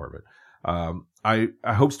going into orbit. I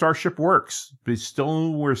hope Starship works, but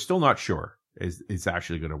we're still not sure it's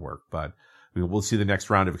actually going to work. But we'll see the next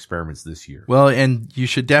round of experiments this year. Well, and you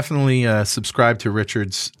should definitely subscribe to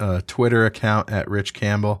Richard's Twitter account at Rich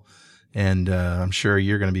Campbell. And I'm sure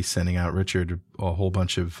you're going to be sending out, Richard, a whole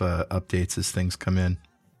bunch of updates as things come in.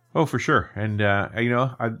 Oh, for sure. And,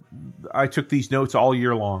 I took these notes all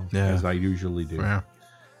year long, as I usually do. Yeah.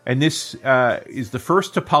 And this is the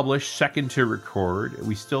first to publish, second to record.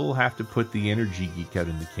 We still have to put the Energy Geek Out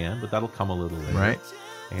in the can, but that'll come a little later. Right.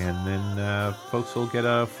 And then folks will get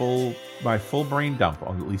my full brain dump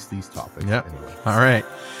on at least these topics. Yep. Anyway. All right.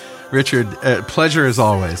 Richard, pleasure as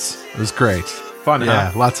always. It was great. Fun,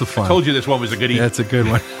 yeah, lots of fun. I told you this one was a goodie. Yeah, it's a good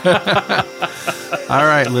one. All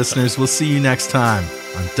right, listeners, we'll see you next time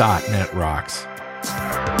on .NET Rocks.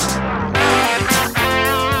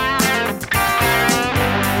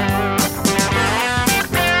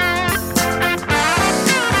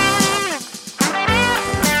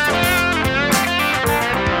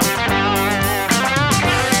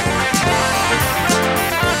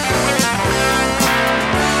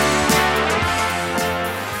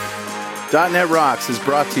 .NET Rocks is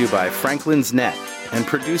brought to you by Franklin's Net and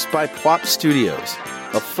produced by Plop Studios,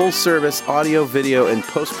 a full-service audio, video, and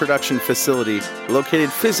post-production facility located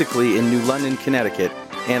physically in New London, Connecticut,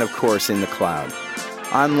 and, of course, in the cloud.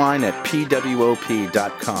 Online at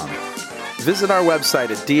pwop.com. Visit our website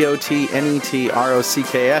at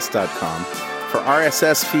dotnetrocks.com for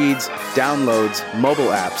RSS feeds, downloads, mobile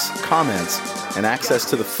apps, comments, and access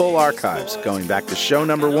to the full archives going back to show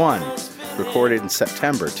number 1, recorded in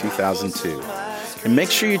September 2002. And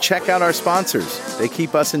make sure you check out our sponsors. They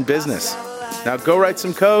keep us in business. Now go write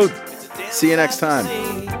some code. See you next time.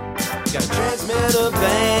 Got transmitter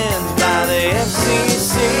banned by the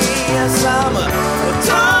FCC.